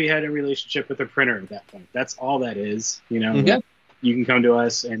 because we had a relationship with a printer at that point. That's all that is, you know? You can come to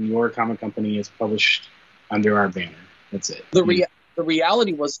us, and your comic company is published under our banner. That's it. The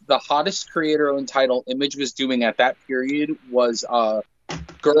reality was the hottest creator-owned title Image was doing at that period was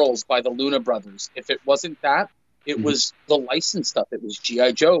Girls by the Luna Brothers. If it wasn't that, it was the licensed stuff. It was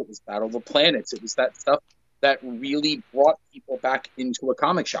G.I. Joe. It was Battle of the Planets. It was that stuff that really brought people back into a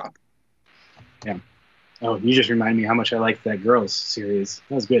comic shop. Yeah. Oh, you just reminded me how much I liked that Girls series.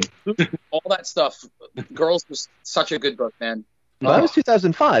 That was good. All that stuff. Girls was such a good book, man. Well, that was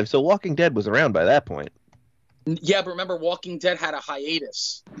 2005, so Walking Dead was around by that point. Yeah, but remember, Walking Dead had a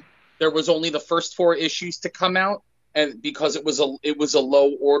hiatus. There was only the first 4 issues to come out, and because it was a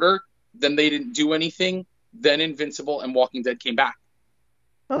low order, then they didn't do anything. Then Invincible and Walking Dead came back.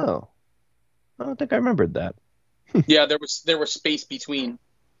 Oh, I don't think I remembered that. Yeah, there was space between.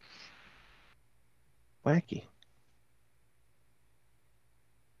 Wacky.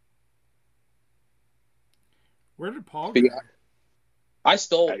 Where did Paul go? I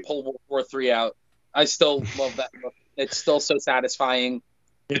still pull World War III out. I still love that book. It's still so satisfying.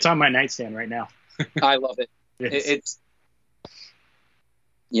 It's on my nightstand right now. I love it. It's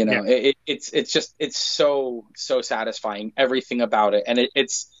you know, it's just so satisfying. Everything about it, and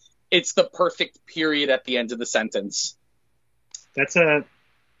it's the perfect period at the end of the sentence. That's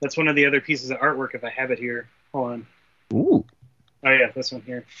one of the other pieces of artwork, if I have it here. Hold on. Ooh. Oh, yeah, this one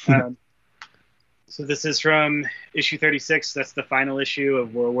here. So this is from issue 36. That's the final issue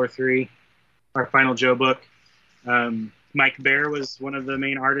of World War III, our final Joe book. Mike Bair was one of the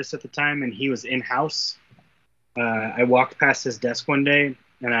main artists at the time, and he was in-house. I walked past his desk one day,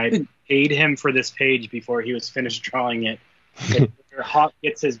 and I paid him for this page before he was finished drawing it. Hawk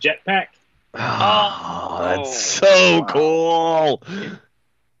gets his jetpack. Oh, that's so cool.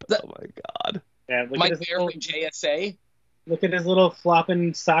 Oh my god. Yeah, Mike Bair from JSA. Look at his little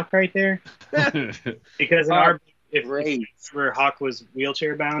flopping sock right there. Because in our if where Hawk was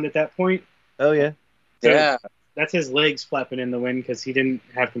wheelchair bound at that point. Oh yeah. So that's his legs flapping in the wind because he didn't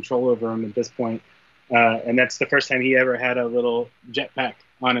have control over them at this point. And that's the first time he ever had a little jetpack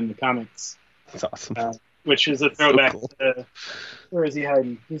on in the comics. That's awesome. Which is a throwback so cool. to, where is he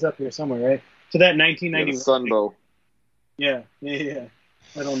hiding? He's up here somewhere, right? To that 1991. Sunbow. Yeah.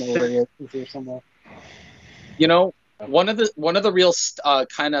 I don't know where he is. He's here somewhere. You know, one of the real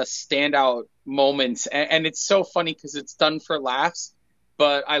kind of standout moments, and it's so funny because it's done for laughs,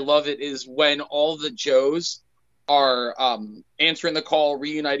 but I love it, is when all the Joes are answering the call,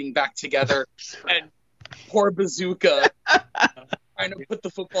 reuniting back together, and poor Bazooka trying to put the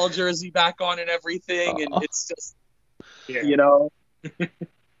football jersey back on and everything, and it's just, you know.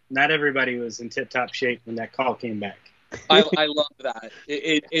 Not everybody was in tip-top shape when that call came back. I love that.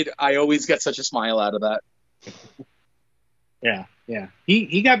 I always get such a smile out of that. Yeah.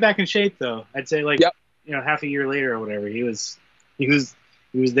 He got back in shape though. I'd say like Yep. Half a year later or whatever, he was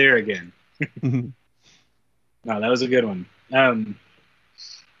there again. No, that was a good one.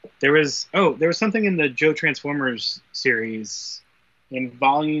 There was something in the Joe Transformers series in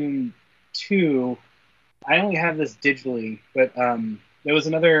volume 2. I only have this digitally, but there was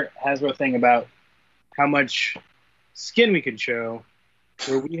another Hasbro thing about how much skin we could show,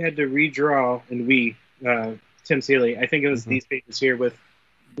 where we had to redraw, and Tim Seeley, I think it was these pages here with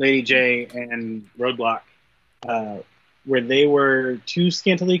Lady J and Roadblock, where they were too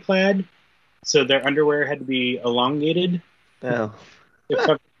scantily clad, so their underwear had to be elongated to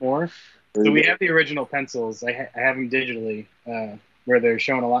cover more. So we have the original pencils. I have them digitally, where they're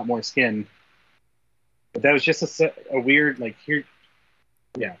showing a lot more skin. But that was just a weird, like, here.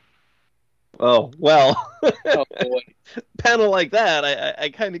 Yeah. Oh, well. Oh, boy. Panel like that, I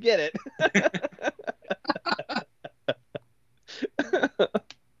kind of get it.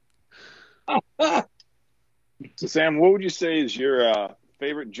 So, Sam, what would you say is your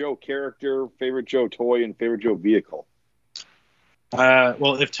favorite Joe character, favorite Joe toy, and favorite Joe vehicle?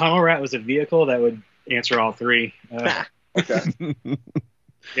 Well, if Tunnel Rat was a vehicle, that would answer all three. Okay.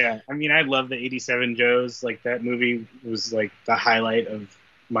 Yeah, I mean, I love the 87 Joes. Like, that movie was, like, the highlight of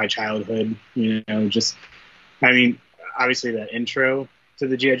my childhood. Just, I mean, obviously that intro to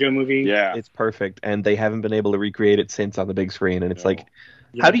the G.I. Joe movie. Yeah. It's perfect, and they haven't been able to recreate it since on the big screen, and it's like,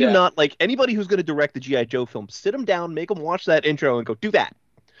 how do you not, like, anybody who's going to direct the G.I. Joe film, sit them down, make them watch that intro, and go, do that.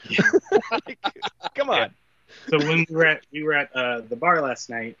 Like, come on. Yeah. So when we were at the bar last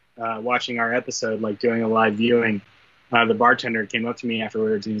night, watching our episode, like doing a live viewing, the bartender came up to me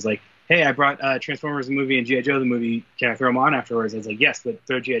afterwards and he was like, "Hey, I brought Transformers the movie and G.I. Joe the movie. Can I throw them on afterwards?" I was like, "Yes, but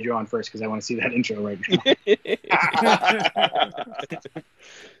throw G.I. Joe on first because I want to see that intro right now." I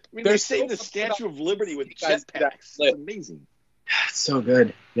mean, they saved the Statue of Liberty with jetpacks. It's amazing. It's so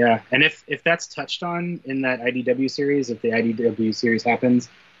good. Yeah. And if that's touched on in that IDW series, if the IDW series happens,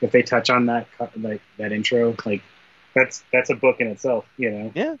 if they touch on that, like that intro, like that's a book in itself,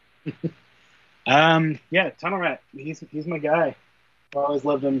 Yeah. Yeah, Tunnel Rat, he's my guy. I always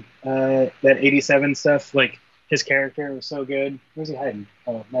loved him. That 87 stuff, like his character was so good. Where's he hiding?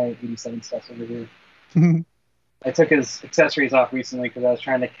 Oh, my 87 stuff's over here. I took his accessories off recently because I was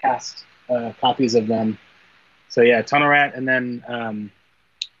trying to cast copies of them. So yeah, Tunnel Rat, and then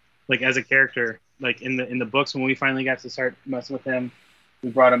like as a character, like in the books when we finally got to start messing with him, we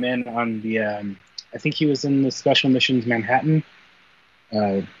brought him in on the I think he was in the Special Missions Manhattan.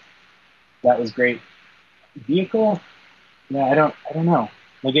 That was great. Vehicle? Yeah, I don't know.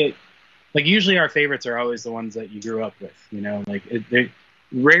 Like usually our favorites are always the ones that you grew up with. Like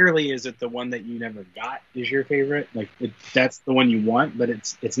rarely is it the one that you never got is your favorite. Like that's the one you want, but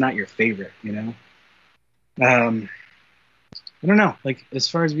it's not your favorite. I don't know. Like as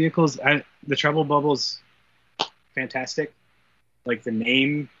far as vehicles, the Trouble Bubble's fantastic. Like the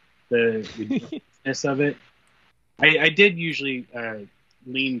name, the uniqueness of it. I did usually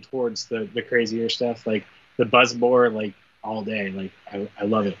lean towards the crazier stuff, like the Buzzbore, like all day. Like I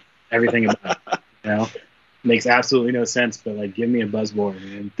love it. Everything about it. Makes absolutely no sense, but like give me a Buzzbore,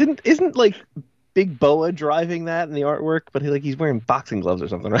 man. Isn't like Big Boa driving that in the artwork, but he's wearing boxing gloves or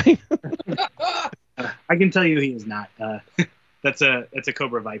something, right? I can tell you he is not. That's a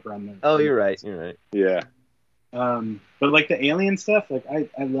Cobra Viper on there. Oh, you're right. Yeah. But like the alien stuff, like I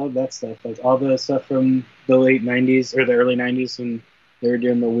love that stuff. Like all the stuff from the late 90s or the early 90s when they were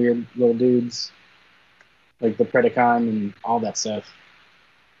doing the weird little dudes, like the Predacon and all that stuff.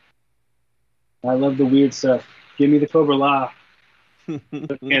 I love the weird stuff. Give me the Cobra La.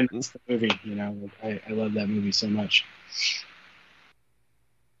 Again, it's the movie, Like I love that movie so much.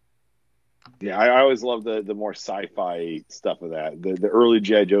 Yeah, I always love the more sci-fi stuff of that. The early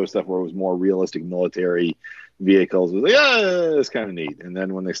G.I. Joe stuff where it was more realistic military vehicles was like, it's kind of neat. And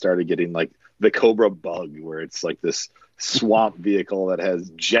then when they started getting like the Cobra Bug, where it's like this swamp vehicle that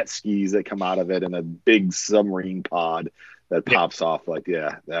has jet skis that come out of it and a big submarine pod that pops off, like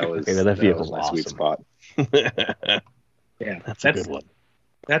that was that vehicle's my awesome. sweet spot. Yeah, that's a good one.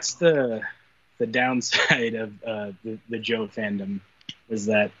 That's the downside of the Joe fandom is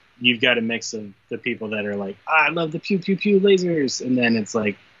that you've got a mix of the people that are like, I love the pew pew pew lasers, and then it's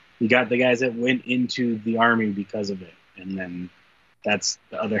like you got the guys that went into the army because of it, and then that's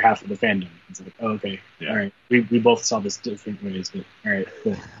the other half of the fandom. It's like, oh, okay, all right, we both saw this different ways, but all right,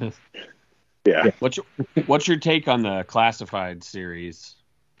 cool. Yeah. What's your take on the Classified series?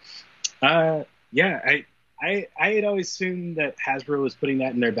 Yeah, I had always assumed that Hasbro was putting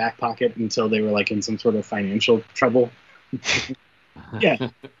that in their back pocket until they were like in some sort of financial trouble. Yeah,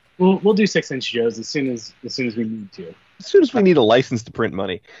 we'll do 6-inch Joes as soon as we need to. As soon as we need a license to print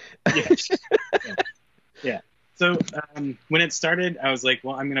money. Yeah. So when it started, I was like,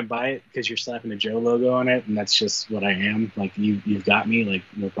 well, I'm gonna buy it because you're slapping a Joe logo on it, and that's just what I am. Like you've got me, like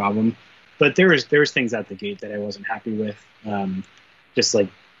no problem. But there was things out the gate that I wasn't happy with. Just like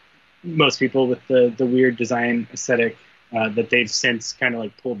most people with the weird design aesthetic that they've since kind of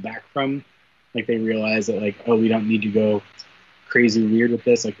like pulled back from. Like they realize that like, oh, we don't need to go crazy weird with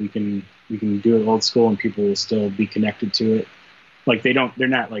this. Like we can do it old school and people will still be connected to it. Like they're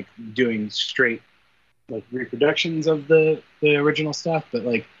not like doing straight like reproductions of the original stuff, but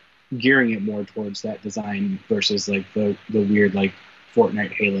like gearing it more towards that design versus like the weird like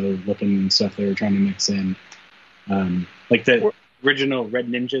Fortnite Halo looking stuff they were trying to mix in. Like the original Red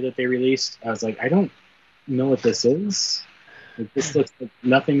Ninja that they released, I was like, I don't know what this is. Like, this looks like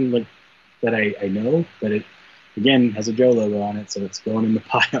nothing like that I know, but it again has a Joe logo on it, so it's going in the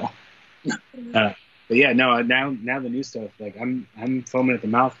pile. But yeah, no, now the new stuff, like I'm foaming at the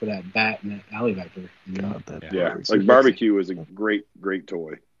mouth for that Bat and that Alley Viper. You know? Yeah, like Barbecue is a great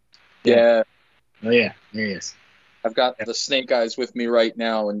toy. Yeah. Oh yeah, there he is. I've got the Snake Eyes with me right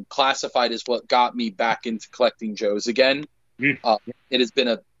now, and Classified is what got me back into collecting Joes again. It has been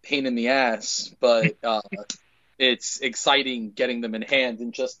a pain in the ass, but it's exciting getting them in hand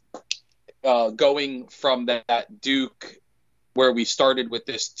and just going from that Duke where we started with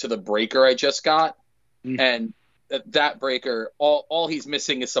this to the Breaker I just got. And that Breaker, all he's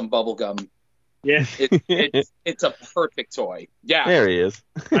missing is some bubble gum. Yeah, it's a perfect toy. Yeah, there he is.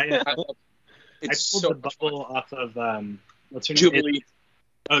 I pulled the bubble off of what's her name? Jubilee.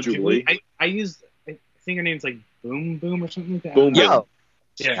 Jubilee. I think her name's like Boom or something like that. Boom. Yeah,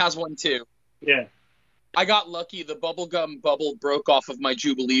 she has one too. Yeah. I got lucky. The bubblegum bubble broke off of my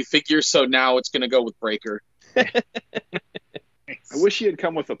Jubilee figure, so now it's going to go with Breaker. I wish he had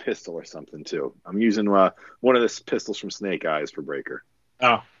come with a pistol or something too. I'm using one of the pistols from Snake Eyes for Breaker.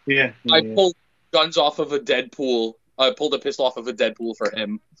 Oh, yeah. I pulled guns off of a Deadpool. I pulled a pistol off of a Deadpool for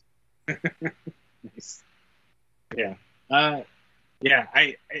him. Nice. Yeah. Yeah.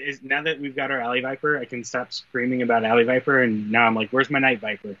 Now that we've got our Alley Viper, I can stop screaming about Alley Viper, and now I'm like, where's my Night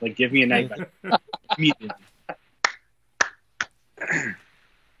Viper? Like, give me a Night Viper immediately.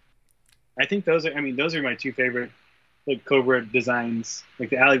 I think those are my two favorite like Cobra designs. Like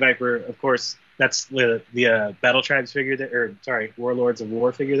the Alley Viper, of course, that's the Battle Tribes figure Warlords of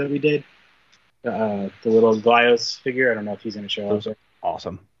War figure that we did. The little Glyos figure. I don't know if he's going to show up.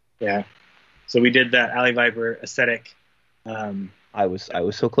 Awesome. Yeah. So we did that Alley Viper aesthetic. I was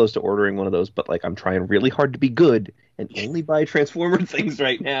so close to ordering one of those, but like I'm trying really hard to be good and only buy Transformer things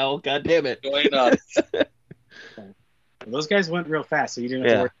right now. God damn it. Those guys went real fast, so you didn't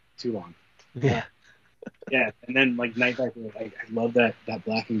have to work too long. Yeah. Yeah, and then like Night Viper, I love that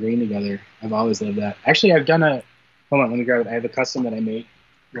black and green together. I've always loved that. Actually, I've done hold on, let me grab it. I have a custom that I made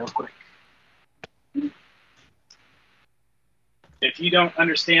real quick. If you don't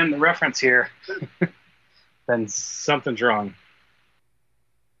understand the reference here, then something's wrong.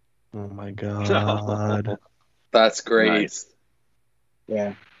 Oh my god. That's great. Nice.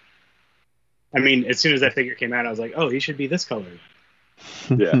 Yeah. I mean, as soon as that figure came out, I was like, oh, he should be this color.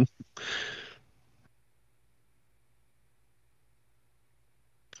 Yeah.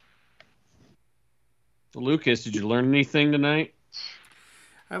 So Lucas, did you learn anything tonight?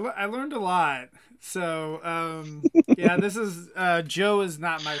 I learned a lot. So, yeah, this is Joe is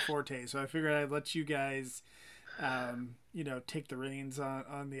not my forte, so I figured I'd let you guys, take the reins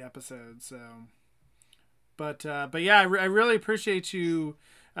on the episode. So, but yeah, I really appreciate you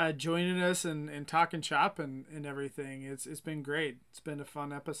joining us and talking shop and everything. It's been great. It's been a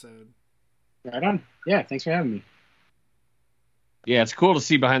fun episode. Right on. Yeah, thanks for having me. Yeah, it's cool to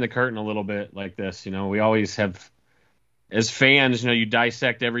see behind the curtain a little bit like this. We always have, as fans, you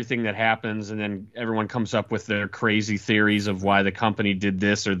dissect everything that happens, and then everyone comes up with their crazy theories of why the company did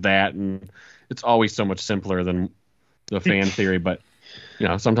this or that, and it's always so much simpler than the fan theory. But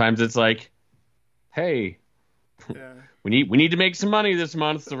sometimes it's like, hey, we need to make some money this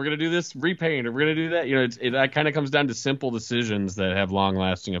month, so we're gonna do this repaint, or we're gonna do that. It kind of comes down to simple decisions that have long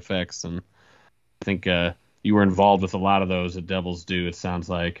lasting effects, and I think you were involved with a lot of those at Devil's Due, it sounds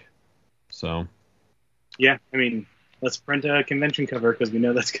like. So, yeah, I mean, let's print a convention cover because we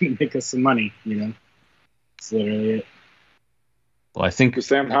know that's going to make us some money. It's literally it. Well, I think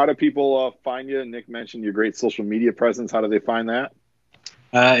Sam, how do people find you? Nick mentioned your great social media presence. How do they find that?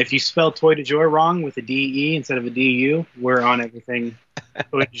 If you spell Toy de Jour wrong with a DE instead of a DU, we're on everything.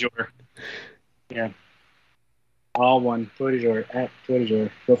 Toy de Jour. Yeah. All one. Toy de Jour. At Toy de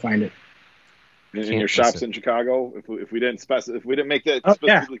Jour. Go find it. In your shops in Chicago, if we didn't make that Oh,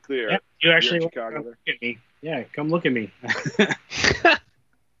 specifically clear, yeah. You actually Chicago come there. look at me. Yeah, come look at me.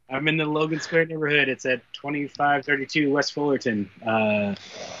 I'm in the Logan Square neighborhood. It's at 2532 West Fullerton.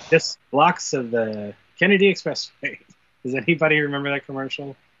 Just blocks of the Kennedy Expressway. Does anybody remember that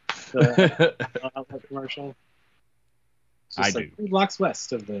commercial? The outlet commercial? It's just I like do. 3 blocks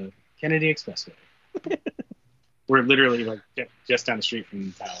west of the Kennedy Expressway. We're literally like just down the street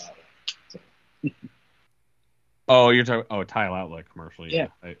from Tile Outlet. So. Oh, you're talking Tile Outlet commercial. Yeah.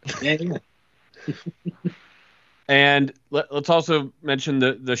 Yeah. And let's also mention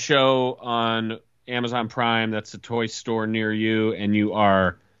the show on Amazon Prime. That's a toy store near you, and you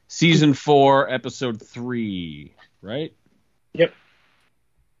are season 4, episode 3, right? Yep.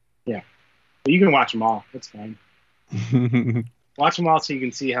 Yeah. But you can watch them all. That's fine. Watch them all so you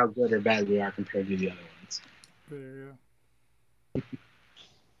can see how good or bad we are compared to the other ones. There you go.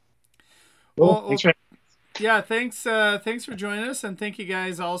 Cool. Thanks for Yeah, thanks for joining us, and thank you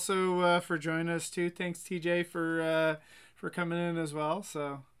guys also for joining us too. Thanks TJ for coming in as well.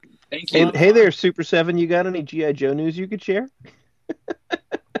 So thank you. Hey there, Super 7. You got any G.I. Joe news you could share?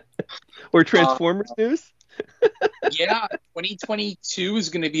 Or Transformers news? Yeah, 2022 is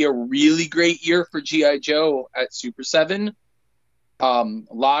going to be a really great year for G.I. Joe at Super 7. A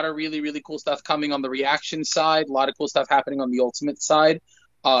lot of really, really cool stuff coming on the reaction side. A lot of cool stuff happening on the Ultimate side.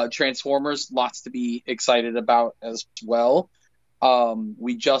 Transformers, lots to be excited about as well.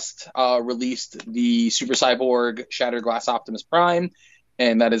 We just released the Super Cyborg Shattered Glass Optimus Prime,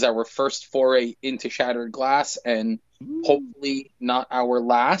 and that is our first foray into Shattered Glass, and hopefully not our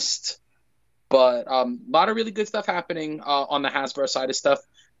last. But a lot of really good stuff happening on the Hasbro side of stuff.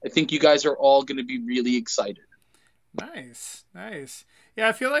 I think you guys are all going to be really excited. Nice. Yeah,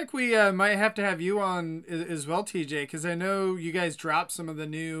 I feel like we might have to have you on as well, TJ, because I know you guys dropped some of the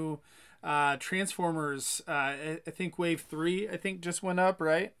new Transformers. I think Wave 3, just went up,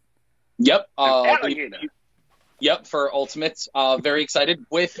 right? Yep. Yep, for Ultimates. Very excited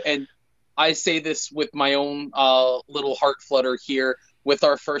with, and I say this with my own little heart flutter here, with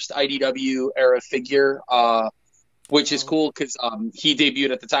our first IDW era figure, which is cool because he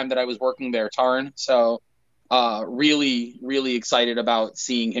debuted at the time that I was working there, Tarn. So really, really excited about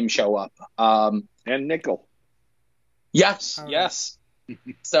seeing him show up. And Nickel. Yes.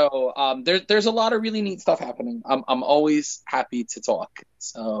 So there's a lot of really neat stuff happening. I'm always happy to talk.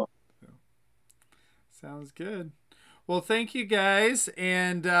 So sounds good. Well, thank you guys,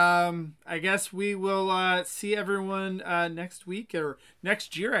 and I guess we will see everyone next week, or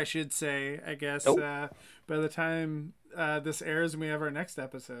next year, I should say. I guess by the time this airs, and we have our next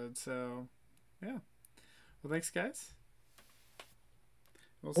episode. So, yeah. Well, thanks, guys.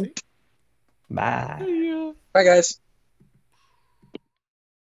 We'll see. Bye. bye, guys.